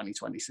us the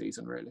 2020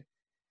 season, really.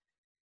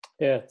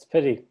 Yeah, it's a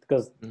pity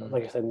because,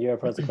 like I said,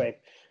 Europe is a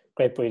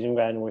great breeding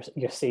ground. Where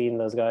you're seeing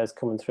those guys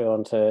coming through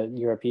onto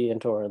European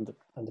Tour and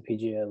the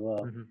PGA as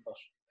well. But,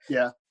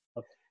 yeah.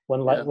 We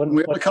have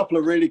a couple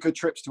of really good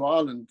trips to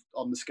Ireland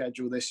on the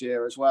schedule this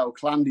year as well.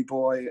 Clandy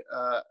Boy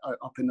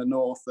up in the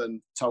north,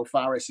 and Tol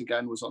Faris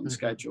again was on the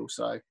schedule.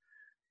 So I'm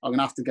going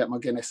to have to get my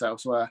Guinness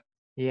elsewhere.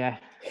 Yeah.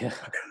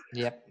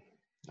 Yep.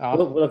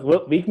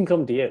 Look, we can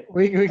come to you.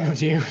 We can come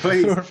to you.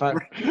 Please,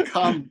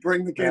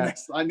 bring the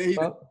Guinness. I need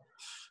it.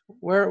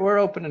 We're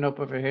opening up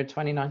over here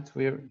 29th.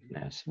 We're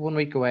 1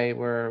 week away.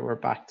 We're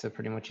back to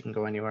pretty much you can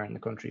go anywhere in the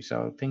country.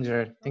 So things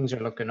are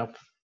looking up.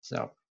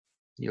 So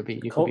you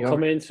could be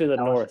come in through the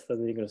north,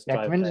 and you're going to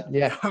drive.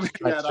 Yeah,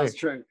 that's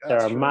true.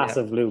 There are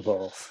massive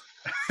loopholes.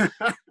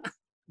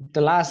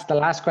 The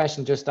last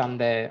question, just on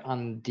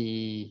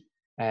the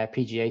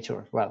PGA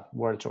Tour, well,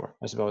 World Tour,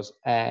 I suppose.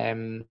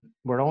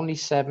 We're only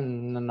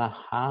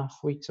 7.5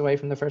 weeks away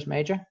from the first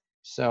major,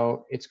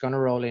 so it's going to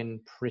roll in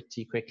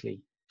pretty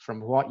quickly.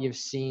 From what you've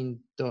seen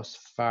thus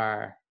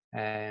far,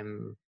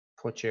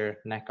 put your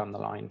neck on the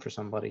line for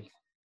somebody.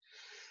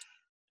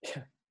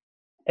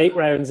 8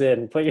 rounds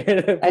in.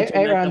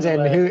 Eight rounds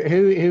in.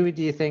 Who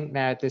do you think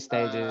now at this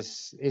stage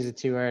is it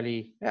too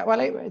early? Yeah, well,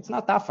 it's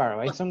not that far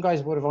away. Some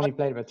guys would have only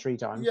played about 3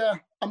 times. Yeah,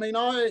 I mean,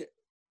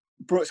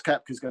 Brooks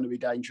Koepka's going to be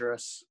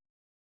dangerous.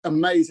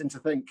 Amazing to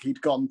think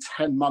he'd gone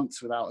 10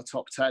 months without a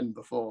top 10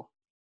 before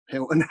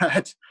Hilton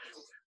Head.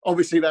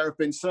 Obviously, there have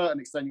been certain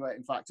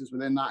extenuating factors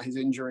within that, his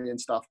injury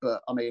and stuff,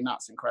 but I mean,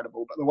 that's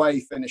incredible. But the way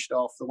he finished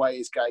off, the way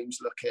his game's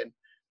looking,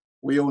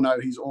 we all know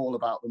he's all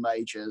about the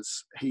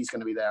majors. He's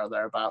going to be there or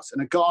thereabouts.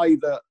 And a guy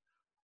that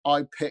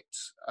I picked,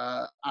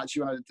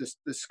 actually, when I did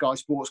the Sky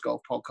Sports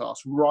Golf podcast,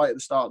 right at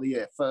the start of the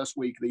year, first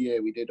week of the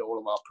year, we did all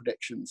of our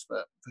predictions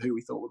for who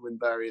we thought would win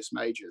various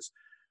majors.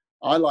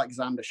 I like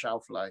Xander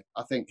Schauffele.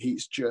 I think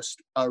he's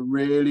just a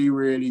really,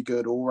 really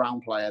good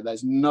all-round player.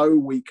 There's no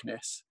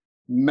weakness.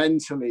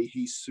 Mentally,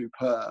 he's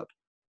superb.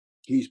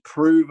 He's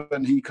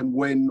proven he can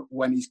win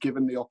when he's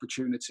given the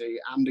opportunity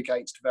and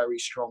against very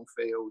strong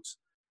fields.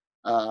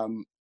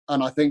 And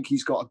I think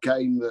he's got a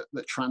game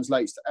that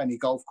translates to any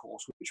golf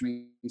course, which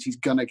means he's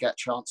going to get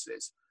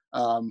chances.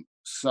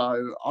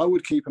 So I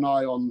would keep an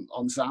eye on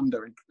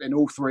Xander in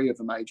all 3 of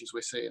the majors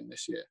we're seeing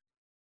this year.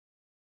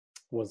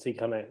 Once he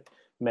kind of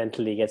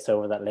mentally gets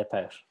over that lip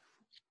out.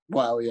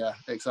 Well, yeah,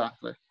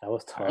 exactly. That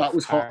was tough. That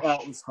was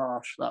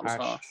harsh. That was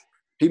harsh.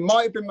 He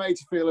might have been made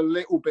to feel a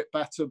little bit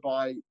better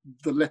by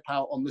the lip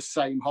out on the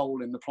same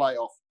hole in the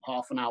playoff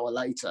half an hour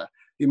later.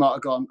 He might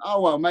have gone, oh,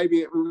 well,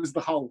 maybe it was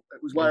the hole.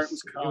 It was where it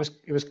was cut.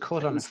 It was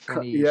cut on a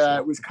funny.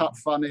 It was cut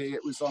funny.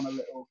 It was on a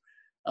little.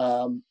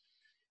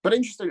 But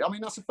interesting. I mean,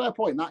 that's a fair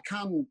point. That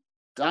can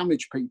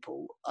damage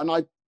people. And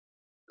I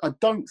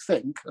don't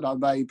think, and I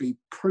may be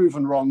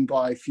proven wrong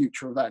by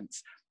future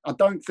events, I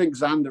don't think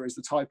Xander is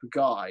the type of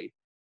guy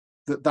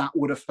that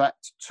would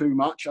affect too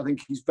much. I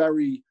think he's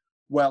very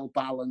well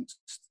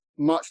balanced.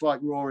 Much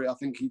like Rory, I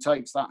think he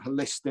takes that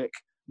holistic,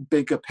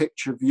 bigger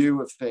picture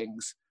view of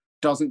things,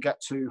 doesn't get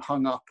too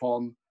hung up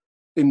on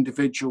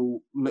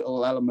individual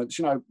little elements.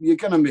 You're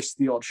going to miss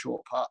the odd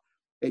short putt.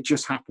 It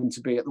just happened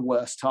to be at the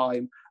worst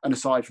time. And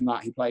aside from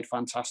that, he played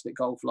fantastic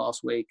golf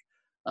last week.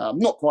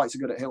 Not quite so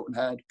good at Hilton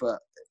Head, but,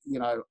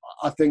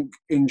 I think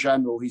in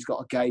general, he's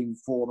got a game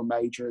for the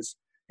majors.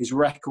 His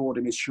record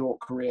in his short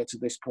career to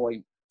this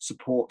point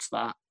supports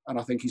that. And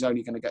I think he's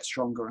only going to get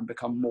stronger and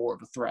become more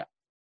of a threat.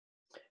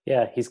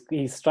 Yeah,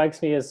 he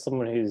strikes me as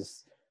someone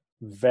who's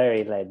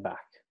very laid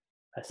back.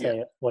 I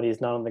say when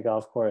he's not on the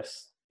golf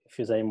course, if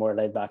he was any more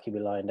laid back, he'd be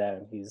lying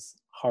down. He's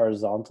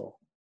horizontal.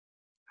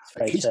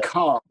 He's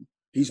calm.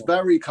 He's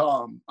very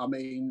calm. I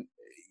mean,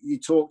 you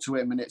talk to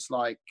him and it's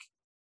like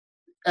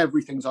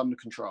everything's under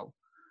control.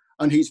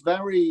 And he's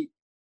very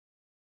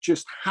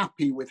just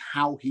happy with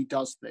how he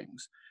does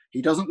things.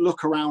 He doesn't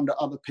look around at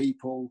other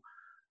people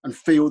and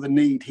feel the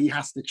need he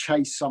has to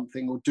chase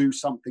something or do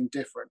something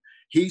different.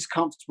 He's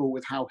comfortable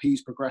with how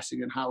he's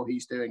progressing and how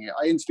he's doing it.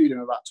 I interviewed him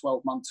about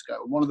 12 months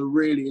ago, and one of the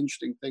really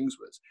interesting things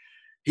was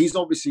he's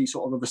obviously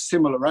sort of a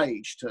similar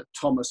age to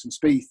Thomas and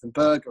Spieth and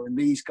Berger and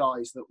these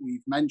guys that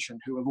we've mentioned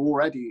who have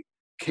already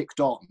kicked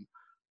on.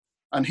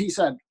 And he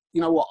said,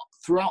 you know what,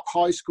 throughout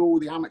high school,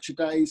 the amateur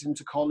days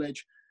into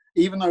college,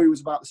 even though he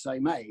was about the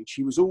same age,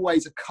 he was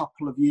always a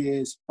couple of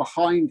years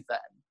behind them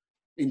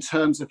in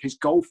terms of his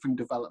golfing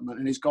development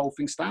and his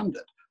golfing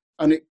standard.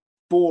 And it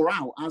bore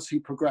out as he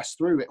progressed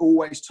through. It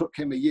always took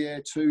him a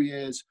year, 2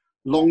 years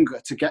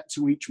longer to get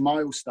to each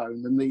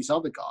milestone than these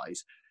other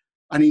guys.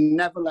 And he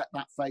never let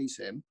that faze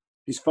him.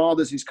 His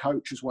father's his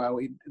coach as well.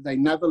 They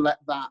never let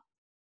that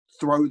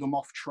throw them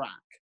off track.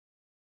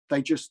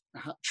 They just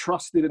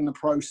trusted in the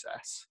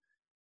process.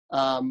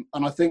 And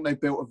I think they've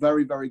built a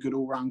very, very good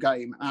all-round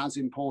game. As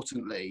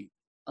importantly,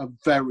 a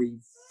very,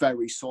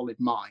 very solid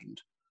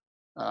mind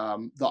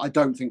that I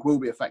don't think will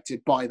be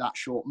affected by that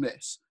short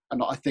miss. And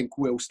that I think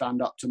will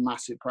stand up to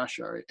massive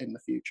pressure in the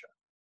future.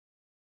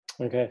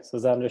 Okay, so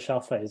Xander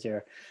Schauffele is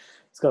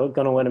going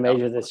to win a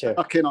major this year.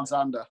 Chuck in on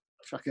Xander.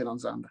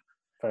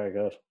 Very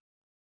good.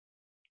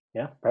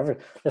 Yeah,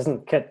 perfect.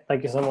 Listen, Kit,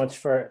 thank you so much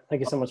for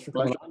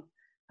coming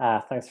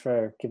on. Thanks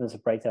for giving us a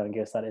breakdown and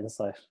giving us that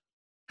insight.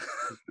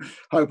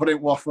 Hope I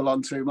didn't waffle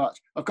on too much.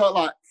 I've got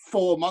like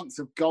 4 months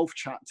of golf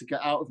chat to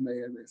get out of me,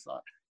 and it's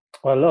like.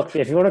 Well, look,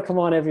 if you want to come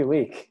on every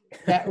week,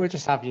 yeah, we'll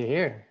just have you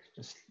here.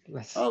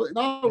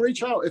 No,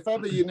 reach out if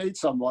ever you need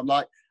someone.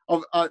 Like,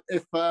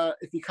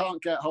 if you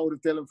can't get hold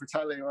of Dylan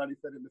Fratelli or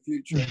anything in the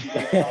future.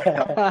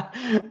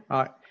 All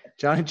right.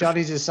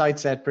 Johnny's sight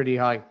set pretty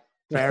high,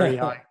 very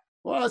high.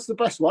 Well, that's the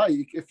best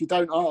way. If you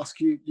don't ask,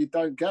 you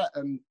don't get.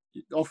 And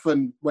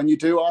often when you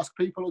do ask,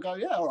 people will go,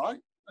 yeah, all right.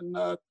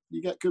 And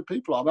you get good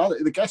people. I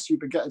mean, the guests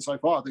you've been getting so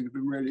far, I think have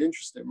been really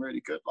interesting,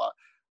 really good. Like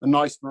a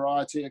nice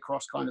variety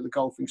across kind of the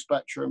golfing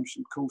spectrum,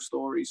 some cool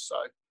stories. So,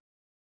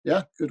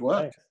 yeah, good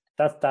work.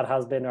 That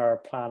has been our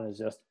plan, is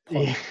just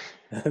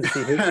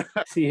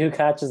see who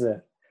catches it.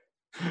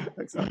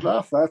 Exactly.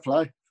 No, fair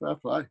play.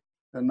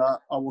 And I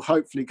will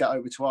hopefully get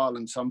over to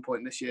Ireland some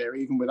point this year,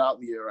 even without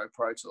the Euro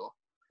Pro Tour.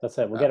 That's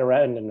it. We'll get a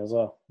round in as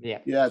well. Yeah,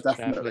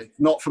 definitely.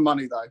 Not for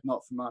money, though.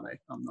 Not for money.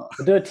 I'm not.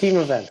 We'll do a team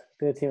event.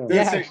 Do a team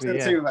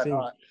event. All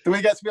right. Do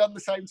we get to be on the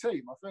same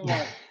team? I feel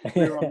like if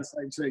we were on the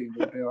same team,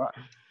 we'd be all right.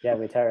 Yeah,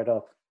 we tear it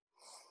up.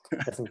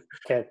 Listen,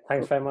 Kid,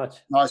 thanks very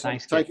much. Nice.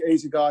 Thanks, Take it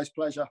easy, guys.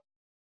 Pleasure.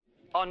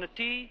 On the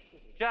tee,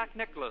 Jack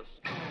Nicklaus.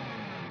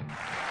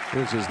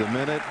 This is the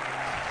minute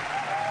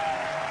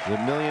the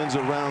millions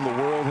around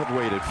the world have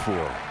waited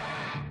for.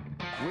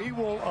 We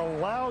will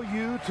allow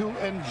you to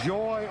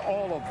enjoy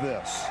all of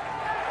this.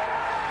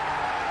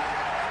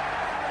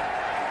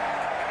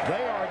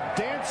 They are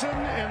dancing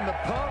in the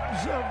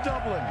pubs of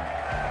Dublin.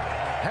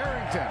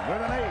 Harrington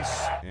with an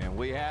ace. And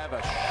we have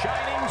a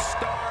shining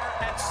star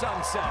at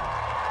sunset.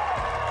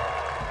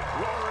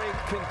 Rory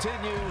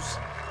continues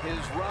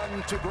his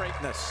run to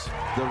greatness.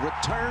 The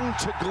return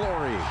to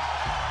glory.